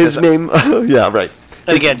 Because his name, yeah, right.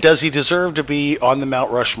 And again, does he deserve to be on the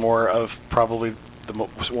Mount Rushmore of probably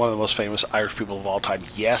one of the most famous Irish people of all time?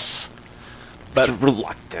 Yes, but it's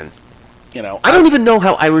reluctant. You know, I don't even know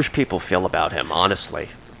how Irish people feel about him, honestly.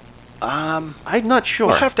 I'm not sure.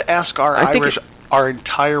 We'll have to ask our our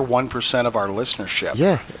entire 1% of our listenership.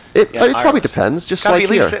 Yeah, it probably depends. Just like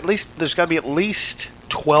here, there's got to be at least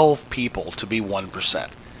 12 people to be 1%.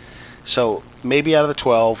 So maybe out of the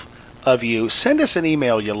 12 of you, send us an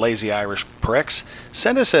email, you lazy Irish pricks.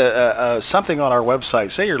 Send us something on our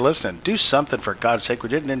website. Say you're listening. Do something, for God's sake. We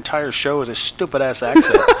did an entire show with a stupid ass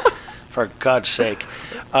accent. For God's sake.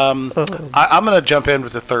 I'm going to jump in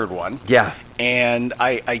with the third one. Yeah. And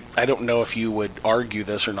I don't know if you would argue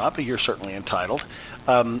this or not, but you're certainly entitled.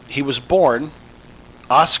 He was born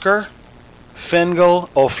Oscar Fingal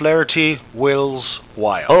O'Flaherty Wills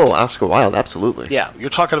Wilde. Oh, Oscar Wilde, absolutely. Yeah,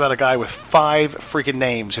 you're talking about a guy with 5 freaking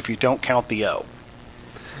names if you don't count the O.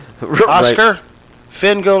 Right. Oscar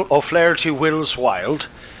Fingal O'Flaherty Wills Wilde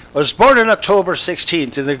was born on October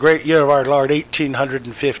 16th in the great year of our Lord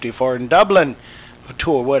 1854 in Dublin.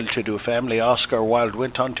 To a well-to-do family, Oscar Wilde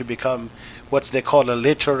went on to become what they call a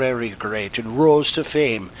literary great and rose to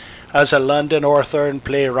fame as a London author and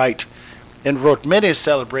playwright, and wrote many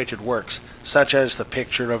celebrated works, such as The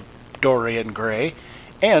Picture of Dorian Gray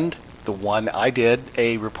and the one I did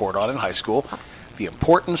a report on in high school, The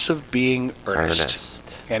Importance of Being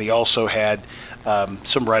Earnest. And he also had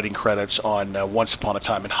some writing credits on Once Upon a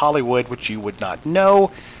Time in Hollywood, which you would not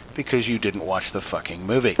know because you didn't watch the fucking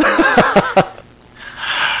movie.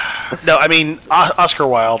 No, I mean, Oscar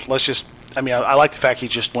Wilde, I like the fact he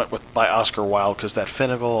just went by Oscar Wilde because that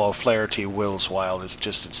Fingal O'Flaherty Wills Wilde is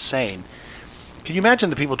just insane. Can you imagine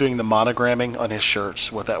the people doing the monogramming on his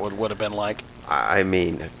shirts, what that would have been like? I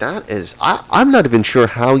mean, that is... I'm not even sure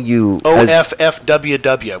how you...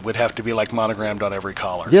 OFFWW would have to be like monogrammed on every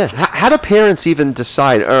collar. Yeah, how do parents even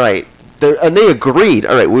decide, all right, and they agreed,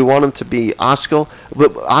 all right, we want him to be Oscar,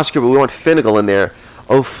 but we want Fingal in there.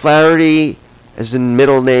 O'Flaherty as in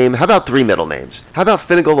middle name. How about 3 middle names? How about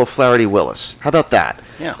Fingal O'Flaherty Willis? How about that?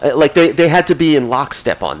 Yeah. Like they had to be in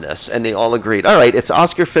lockstep on this, and they all agreed. All right, it's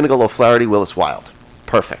Oscar Fingal O'Flaherty Willis Wilde.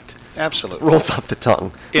 Perfect. Absolutely. Rolls off the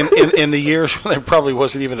tongue. In the years when there probably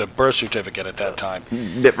wasn't even a birth certificate at that time.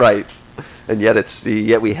 Right. And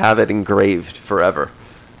yet we have it engraved forever.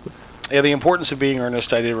 Yeah, The Importance of Being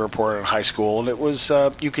Earnest, I did a report in high school, and it was,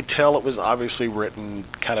 you could tell it was obviously written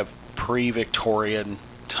kind of pre-Victorian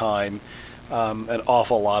time. An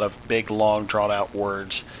awful lot of big, long, drawn-out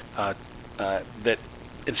words that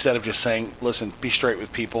instead of just saying, listen, be straight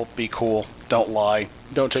with people, be cool, don't lie,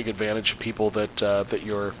 don't take advantage of people that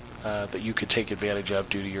you could take advantage of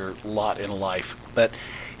due to your lot in life. But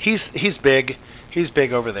he's big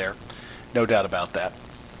over there, no doubt about that.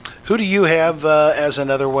 Who do you have as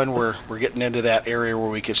another one? We're getting into that area where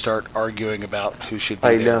we could start arguing about who should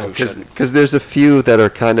be there and who shouldn't. Because there's a few that are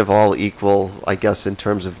kind of all equal, I guess, in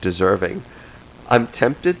terms of deserving. I'm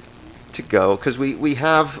tempted to go because we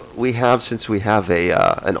have since we have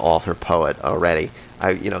an author poet already.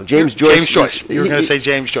 James Joyce. James Joyce. You were going to say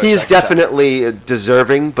James Joyce. He's definitely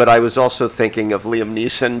deserving, but I was also thinking of Liam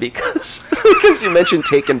Neeson because you mentioned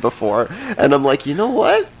Taken before, and I'm like, you know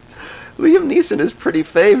what? Liam Neeson is pretty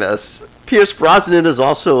famous. Pierce Brosnan is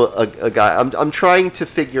also a guy. I'm trying to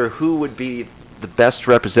figure who would be the best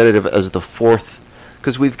representative as the fourth,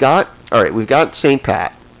 because we've got St.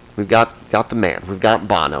 Pat, we've got the man, we've got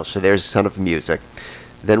Bono, so there's Son of Music.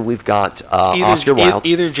 Then we've got Oscar Wilde.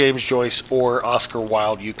 Either James Joyce or Oscar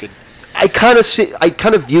Wilde. You could. I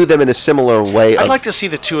kind of view them in a similar way. I'd like to see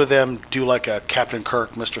the two of them do like a Captain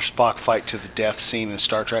Kirk, Mr. Spock fight to the death scene in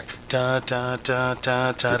Star Trek. Da da da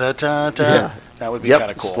da da da da da. Yeah. That would be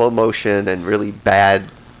kind of cool. Slow motion and really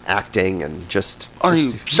bad acting and just. Are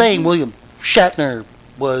you saying William Shatner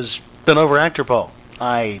was an overactor, Paul?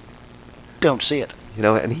 I don't see it. And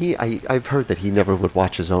I've heard that he never would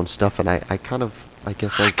watch his own stuff, and I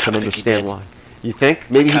guess I can understand why. You think?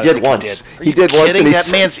 Maybe he did once. He did once, and that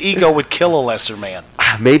man's ego would kill a lesser man.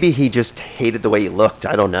 Maybe he just hated the way he looked.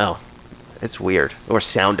 I don't know. It's weird. Or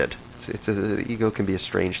sounded. Ego can be a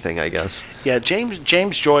strange thing, I guess. Yeah, James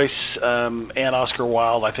Joyce and Oscar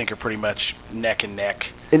Wilde, I think, are pretty much neck and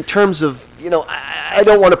neck. In terms of, I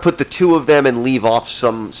don't want to put the two of them and leave off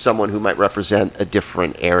someone who might represent a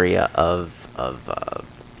different area of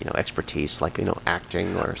expertise, like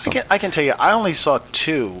acting or something. I can tell you, I only saw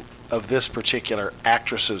 2 of this particular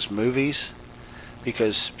actress's movies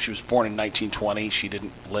because she was born in 1920. She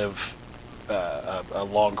didn't live a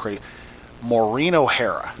long career. Maureen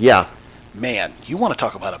O'Hara. Yeah. Man, you want to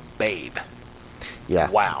talk about a babe. Yeah.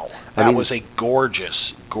 Wow. I mean, was a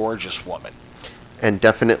gorgeous, gorgeous woman. And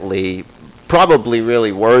definitely, probably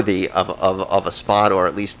really worthy of a spot, or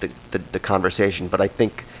at least the conversation. But I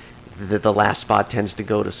think the last spot tends to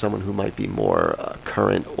go to someone who might be more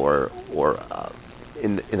current or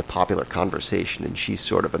in the popular conversation, and she's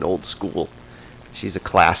sort of an old school. She's a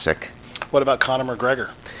classic. What about Conor McGregor?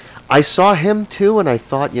 I saw him too, and I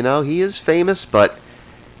thought, he is famous, but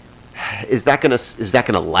is that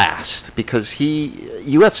gonna last? Because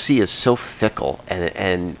UFC is so fickle,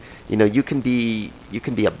 and you can be a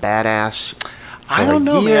badass. I don't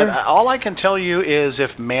know, man. All I can tell you is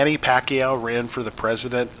if Manny Pacquiao ran for the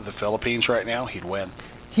president of the Philippines right now, he'd win.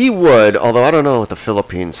 He would, although I don't know if the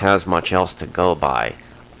Philippines has much else to go by.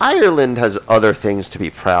 Ireland has other things to be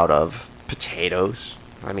proud of. Potatoes.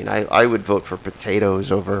 I mean, I would vote for potatoes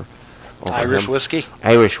over Irish him. whiskey?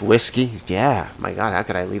 Irish whiskey, yeah. My God, how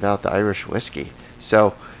could I leave out the Irish whiskey?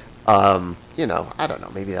 So, I don't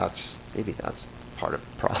know. Maybe that's part of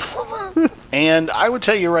the problem. And I would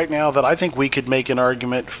tell you right now that I think we could make an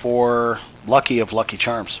argument for Lucky of Lucky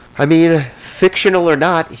Charms. I mean, fictional or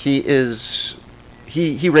not, he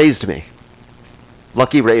raised me.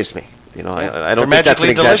 Lucky raised me. I don't think that's an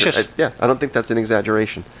exaggeration. I don't think that's an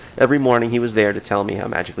exaggeration. Every morning he was there to tell me how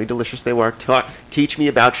magically delicious they were, teach me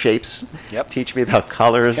about shapes, teach me about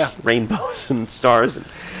colors, rainbows and stars, and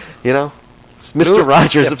it's Mr.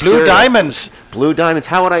 Rogers of Blue cereal. Diamonds. Blue diamonds.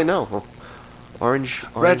 How would I know? Well, orange.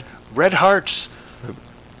 Red hearts.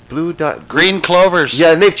 Green clovers.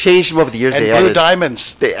 Yeah, and they've changed them over the years. And blue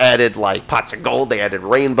diamonds. They added like pots of gold. They added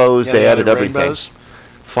rainbows. They added everything. Rainbows.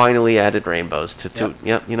 Finally added rainbows to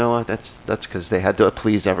you know what? That's because they had to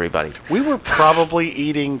please everybody. We were probably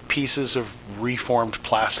eating pieces of reformed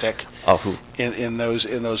plastic in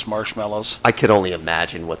those marshmallows. I could only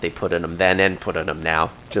imagine what they put in them then and put in them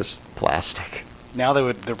now. Just plastic. Now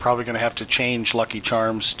they're probably going to have to change Lucky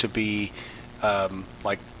Charms to be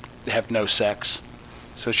have no sex.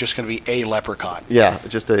 So it's just going to be a leprechaun. Yeah,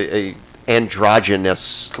 just a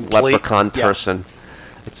androgynous leprechaun person.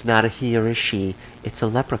 It's not a he or a she. It's a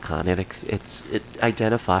leprechaun. It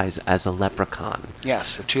identifies as a leprechaun.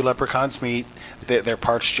 Yes, if 2 leprechauns meet, their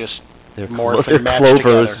parts just morph and match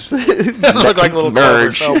clovers. together. They look like little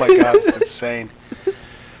merge. clovers. Oh my God, it's insane.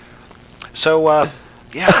 So I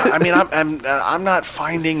mean, I'm not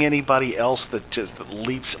finding anybody else that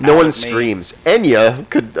leaps. No out one at me. screams.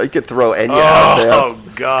 Enya I could throw Enya out there. Oh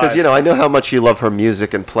God! Because I know how much you love her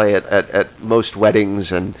music and play it at most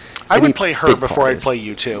weddings and. I would play her before parties. I'd play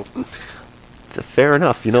you too. Fair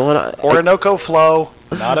enough. You know what? Orinoco Flow,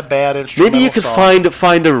 not a bad instrumental maybe you could song.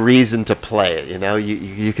 find a reason to play it.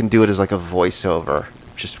 You can do it as like a voiceover.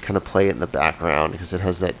 Just kind of play it in the background because it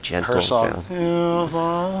has that gentle Her song. sound.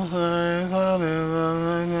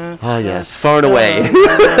 Ah, yes, far and away.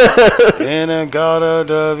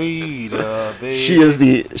 She is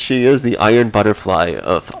the iron butterfly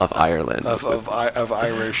of Ireland. Of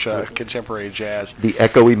Irish contemporary jazz. The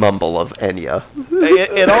echoey mumble of Enya.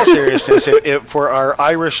 In all seriousness, for our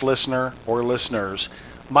Irish listener or listeners,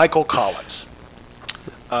 Michael Collins,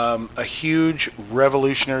 a huge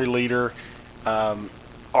revolutionary leader,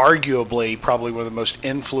 arguably probably one of the most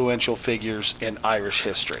influential figures in Irish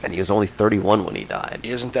history. And he was only 31 when he died.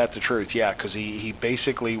 Isn't that the truth? Yeah, because he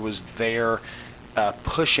basically was there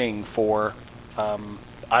pushing for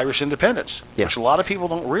Irish independence, which a lot of people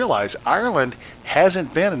don't realize. Ireland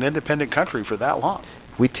hasn't been an independent country for that long.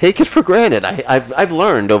 We take it for granted. I've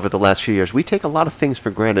learned over the last few years, we take a lot of things for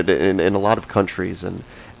granted in a lot of countries. And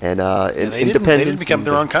they didn't become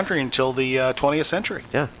their own country until the 20th century.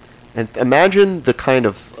 Yeah. And imagine the kind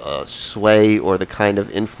of sway or the kind of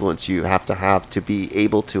influence you have to be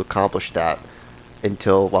able to accomplish that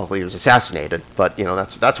until, he was assassinated. But,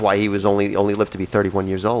 that's why he was only lived to be 31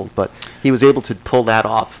 years old. But he was able to pull that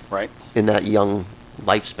off in that young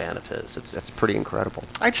lifespan of his. That's pretty incredible.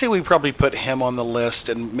 I'd say we probably put him on the list,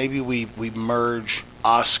 and maybe we merge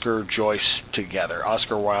Oscar Joyce together.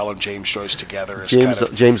 Oscar Wilde and James Joyce together.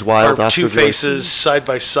 James Wilde, Oscar two Joyce. faces side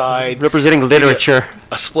by side. Representing literature.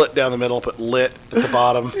 A split down the middle, but lit at the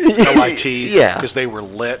bottom. L-I-T. Yeah. Because they were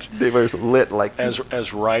lit. They were lit like...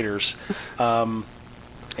 As writers.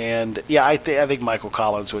 And yeah, I think Michael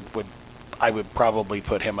Collins I would probably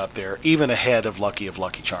put him up there, even ahead of Lucky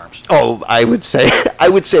Charms. Oh, I would say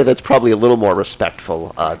that's probably a little more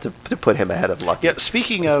respectful to put him ahead of Lucky. Yeah.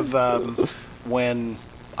 Speaking of when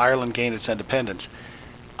Ireland gained its independence,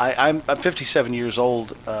 I'm 57 years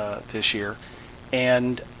old this year,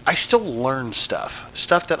 and I still learn stuff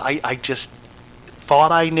that I just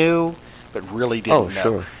thought I knew, but really didn't know.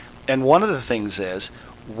 Sure. And one of the things is,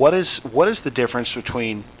 what is the difference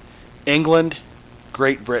between England,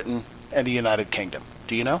 Great Britain, and the United Kingdom?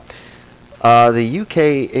 Do you know? The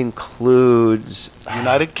UK includes...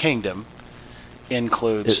 United Kingdom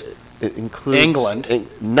includes... It includes... England.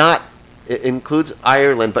 It includes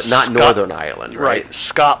Ireland, but not Northern Ireland, right?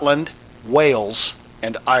 Scotland, Wales,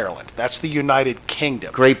 and Ireland. That's the United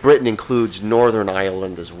Kingdom. Great Britain includes Northern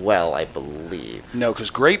Ireland as well, I believe. No, because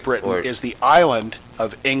Great Britain is the island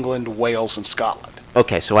of England, Wales, and Scotland.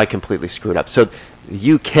 Okay, so I completely screwed up. So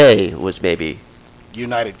the UK was maybe...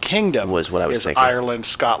 United Kingdom was what I was is thinking. Ireland,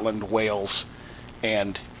 Scotland, Wales,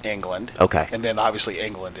 and England. Okay. And then obviously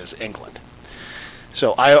England is England.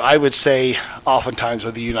 So I would say oftentimes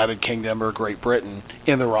with the United Kingdom or Great Britain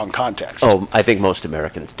in the wrong context. Oh, I think most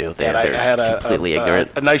Americans do. I had completely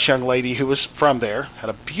ignorant. A nice young lady who was from there, had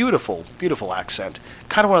a beautiful, beautiful accent.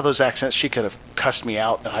 Kind of one of those accents she could have cussed me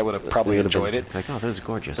out and I would have probably enjoyed it. Like, oh, that was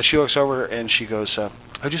gorgeous. But she looks over and she goes,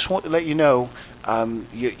 I just want to let you know,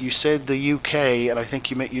 you said the UK, and I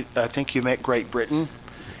think you meant Great Britain,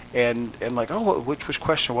 and like, oh, which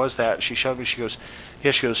question was that? She showed me. She goes,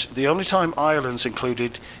 the only time Ireland's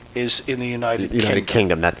included is in the United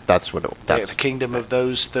Kingdom. That's what that's the kingdom of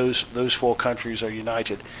those 4 countries are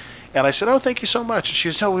united. And I said, oh, thank you so much. And she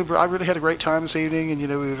goes, no, I really had a great time this evening, and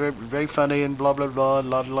we were very, very funny, and blah blah blah, and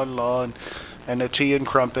la la la, and a tea and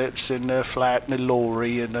crumpets, and a flat, and a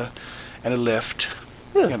lorry, and a lift.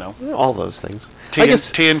 Yeah, all those things.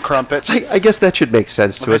 Tea and crumpets. I guess that should make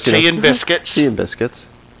sense to us. Tea and biscuits. Tea and biscuits.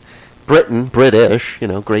 British,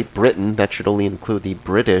 Great Britain, that should only include the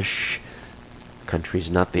British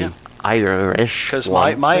countries, not the Irish. Because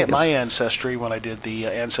my ancestry, when I did the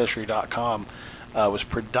Ancestry.com, was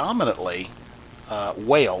predominantly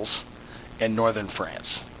Wales and northern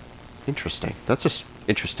France. Interesting. That's an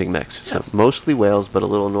interesting mix. So mostly Wales, but a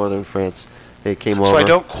little northern France. They came over. So I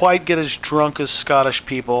don't quite get as drunk as Scottish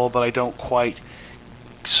people, but I don't quite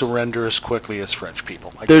surrender as quickly as French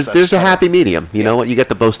people. There's a happy medium. You know what? You get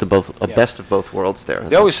the best of both worlds there.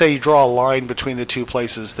 They always say you draw a line between the two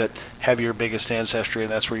places that have your biggest ancestry,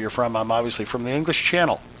 and that's where you're from. I'm obviously from the English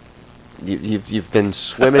Channel. You've been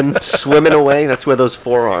swimming away. That's where those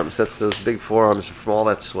forearms. That's those big forearms from all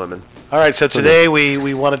that swimming. All right, so today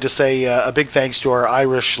we wanted to say a big thanks to our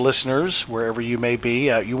Irish listeners, wherever you may be.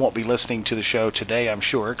 You won't be listening to the show today, I'm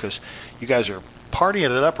sure, because you guys are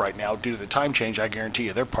partying it up right now due to the time change. I guarantee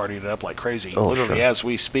you they're partying it up like crazy, literally as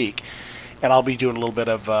we speak. And I'll be doing a little bit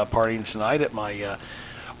of partying tonight at my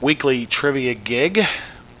weekly trivia gig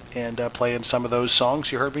and playing some of those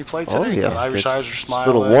songs you heard me play today. Oh, yeah. Irish Eyes Are Smiling.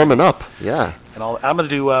 A little warming up, yeah. And I'm going to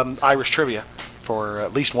do Irish trivia for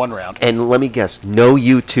at least one round. And let me guess, no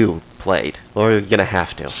U2 played, or you're going to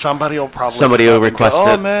have to. Somebody will request go, it.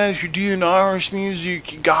 oh, man, if you're doing Irish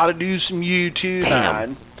music, you got to do some U2.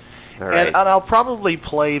 Damn. All right. And I'll probably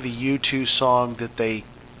play the U2 song that they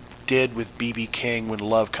did with B.B. King, When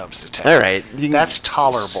Love Comes to Town. All right. That's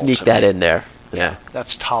tolerable Sneak to that me. in there. Yeah.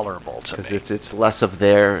 That's tolerable to me. Because it's less of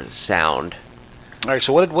their sound. All right,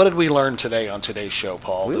 so what did we learn today on today's show,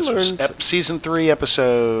 Paul? We this learned was Season 3,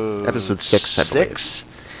 Episode 6, I believe.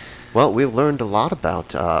 Well, we learned a lot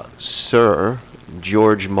about Sir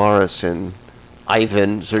George Morrison,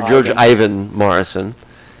 Sir George Ivan Morrison.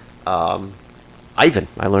 Ivan.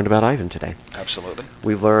 I learned about Ivan today. Absolutely.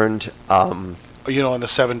 We learned... in the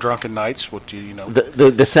 7 Drunken Nights, what do you know?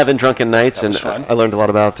 The 7 Drunken Nights, and I learned a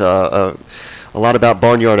lot about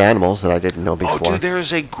barnyard animals that I didn't know before. Oh, dude, there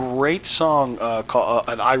is a great song,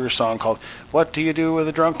 an Irish song called "What Do You Do with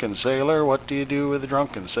a Drunken Sailor? What do you do with a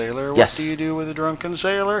drunken sailor? Yes. What do you do with a drunken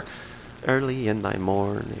sailor?" Early in the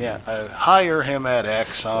morning. Yeah, hire him at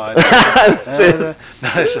Exxon.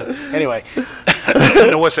 Anyway,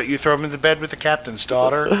 what's that? You throw him in the bed with the captain's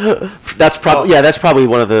daughter. That's probably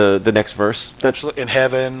one of the next verse. Absolutely. In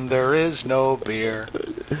heaven there is no beer.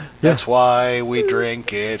 That's why we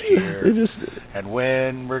drink it here. And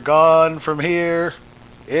when we're gone from here,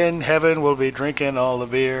 in heaven we'll be drinking all the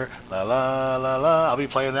beer. La la la la. I'll be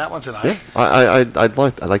playing that one tonight. Yeah, I'd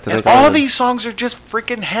like to. And think all of these songs are just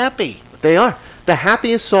freaking happy. They are the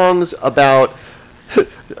happiest songs about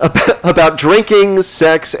drinking,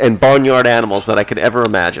 sex, and barnyard animals that I could ever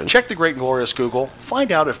imagine. Check the great and glorious Google.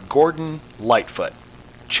 Find out if Gordon Lightfoot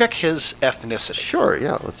check his ethnicity. Sure,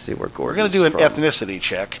 yeah. Let's see where Gordon's We're going to do an from. ethnicity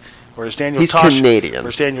check. Whereas He's Canadian.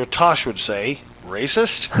 Whereas Daniel Tosh would say,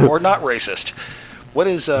 racist or not racist. What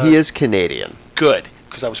is... he is Canadian. Good,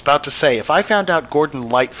 because I was about to say, if I found out Gordon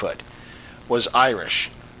Lightfoot was Irish,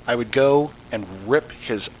 I would go and rip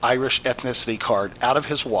his Irish ethnicity card out of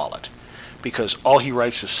his wallet, because all he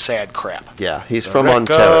writes is sad crap. Yeah, he's The from wreck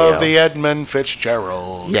Ontario. of the Edmund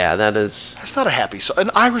Fitzgerald. Yeah, that is... That's not a happy song. An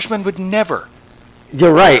Irishman would never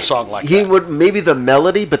You're right. a song like he that. would, maybe the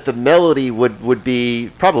melody, but the melody would be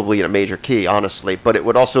probably in a major key, honestly. But it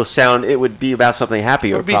would also sound, it would be about something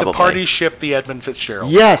happier, It would be probably. the party ship, the Edmund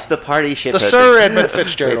Fitzgerald. Yes, the party ship. The Sir Edmund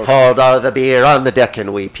Fitzgerald. We poured all the beer on the deck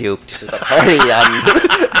and we puked. The party on...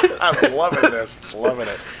 I'm loving this. Loving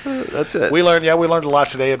it. That's it. We learned a lot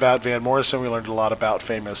today about Van Morrison. We learned a lot about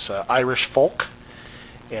famous Irish folk,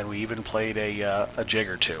 and we even played a jig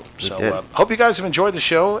or two. So hope you guys have enjoyed the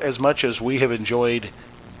show as much as we have enjoyed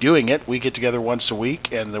doing it. We get together once a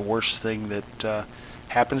week, and the worst thing that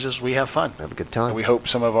happens is we have fun. Have a good time. And we hope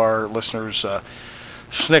some of our listeners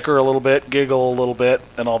snicker a little bit, giggle a little bit,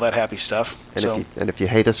 and all that happy stuff. And if you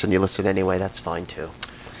hate us and you listen anyway, that's fine too.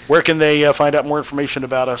 Where can they find out more information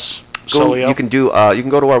about us, Solio? You can go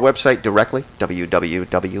to our website directly,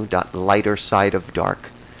 www.lightersideofdark.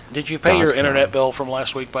 Did you pay your internet bill from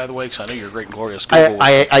last week, by the way? Because I know your great and glorious Google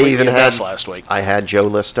I even had last week. I had Joe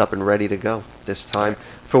list up and ready to go this time.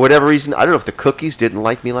 For whatever reason, I don't know if the cookies didn't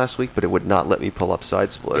like me last week, but it would not let me pull up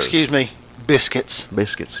Side Splitters. Excuse me, biscuits.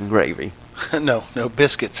 Biscuits and gravy. No,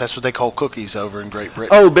 biscuits. That's what they call cookies over in Great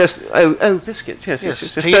Britain. Oh, biscuits.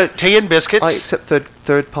 Yes. Tea and biscuits. I accept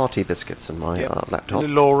third-party biscuits in my laptop. In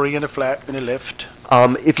a lorry, in a flat, in a lift.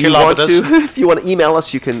 If you want to email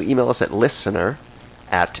us, you can email us at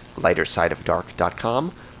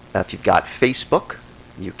listener@lightersideofdark.com. If you've got Facebook,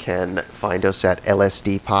 you can find us at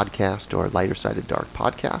LSD Podcast or Lighter Side of Dark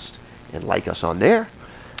Podcast and like us on there.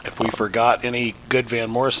 If we forgot any good Van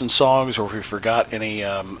Morrison songs, or if we forgot any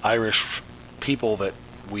Irish people that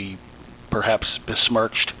we perhaps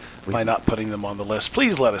besmirched by not putting them on the list,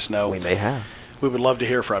 please let us know. We may have. We would love to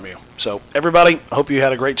hear from you. So, everybody, hope you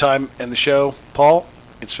had a great time in the show. Paul,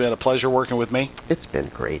 it's been a pleasure working with me. It's been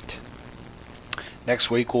great.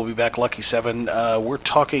 Next week, we'll be back, Lucky 7. We're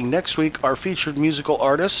talking next week, our featured musical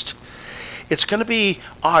artist. It's going to be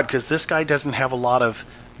odd, because this guy doesn't have a lot of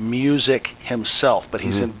music himself, but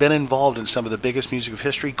he's been involved in some of the biggest music of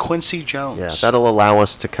history. Quincy Jones. Yeah, that'll allow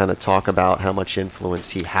us to kind of talk about how much influence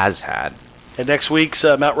he has had. And next week's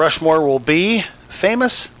Mount Rushmore will be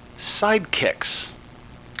famous sidekicks.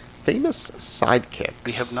 Famous sidekicks.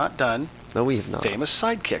 We have not done we have not. Famous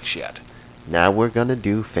sidekicks yet. Now we're going to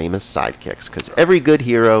do famous sidekicks, because every good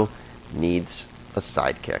hero needs a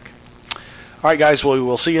sidekick. All right, guys, well,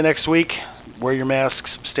 we'll see you next week. Wear your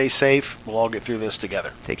masks. Stay safe. We'll all get through this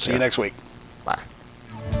together. Take care. See you next week. Bye.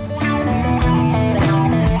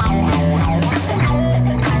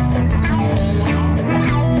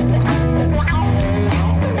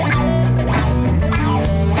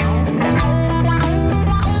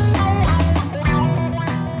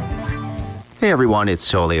 Hey everyone, it's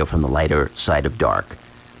Solio from the Lighter Side of Dark.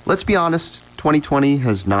 Let's be honest, 2020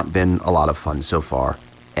 has not been a lot of fun so far,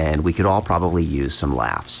 and we could all probably use some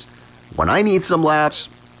laughs. When I need some laughs,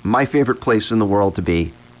 my favorite place in the world to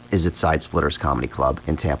be is at Side Splitters Comedy Club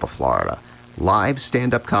in Tampa, Florida. Live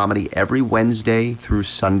stand-up comedy every Wednesday through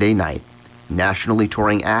Sunday night. Nationally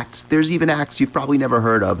touring acts. There's even acts you've probably never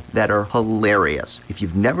heard of that are hilarious. If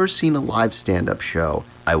you've never seen a live stand-up show,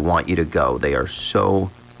 I want you to go. They are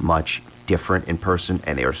so much different in person,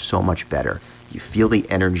 and they are so much better. You feel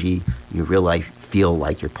the energy. You really feel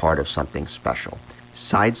like you're part of something special.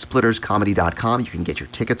 Sidesplitterscomedy.com. You can get your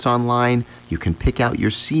tickets online. You can pick out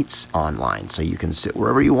your seats online, so you can sit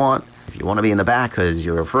wherever you want. If you want to be in the back because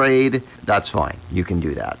you're afraid, that's fine. You can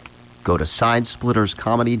do that. Go to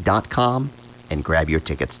sidesplitterscomedy.com and grab your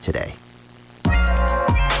tickets today.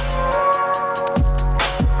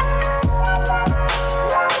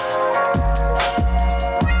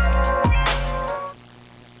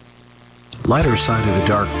 Lighter Side of the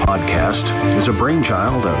Dark podcast is a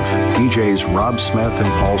brainchild of DJs Rob Smith and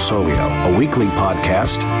Paul Solio, a weekly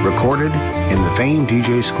podcast recorded in the famed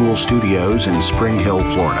DJ School Studios in Spring Hill,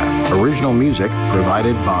 Florida. Original music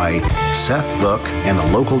provided by Seth Book and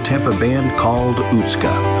a local Tampa band called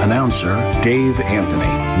Utska. Announcer Dave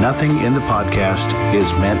Anthony. Nothing in the podcast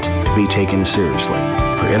is meant to be taken seriously.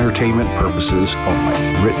 For entertainment purposes only.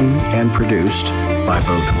 Written and produced by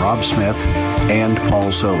both Rob Smith and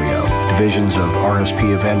Paul Solio, divisions of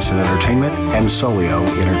RSP Events and Entertainment and Solio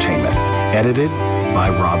Entertainment. Edited by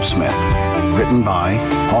Rob Smith. Written by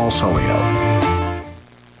Paul Solio.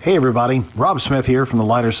 Hey everybody, Rob Smith here from the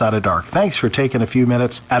Lighter Side of Dark. Thanks for taking a few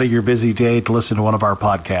minutes out of your busy day to listen to one of our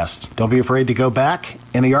podcasts. Don't be afraid to go back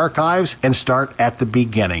in the archives and start at the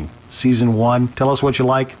beginning. Season 1, tell us what you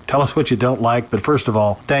like, tell us what you don't like, but first of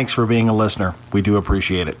all, thanks for being a listener. We do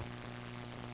appreciate it.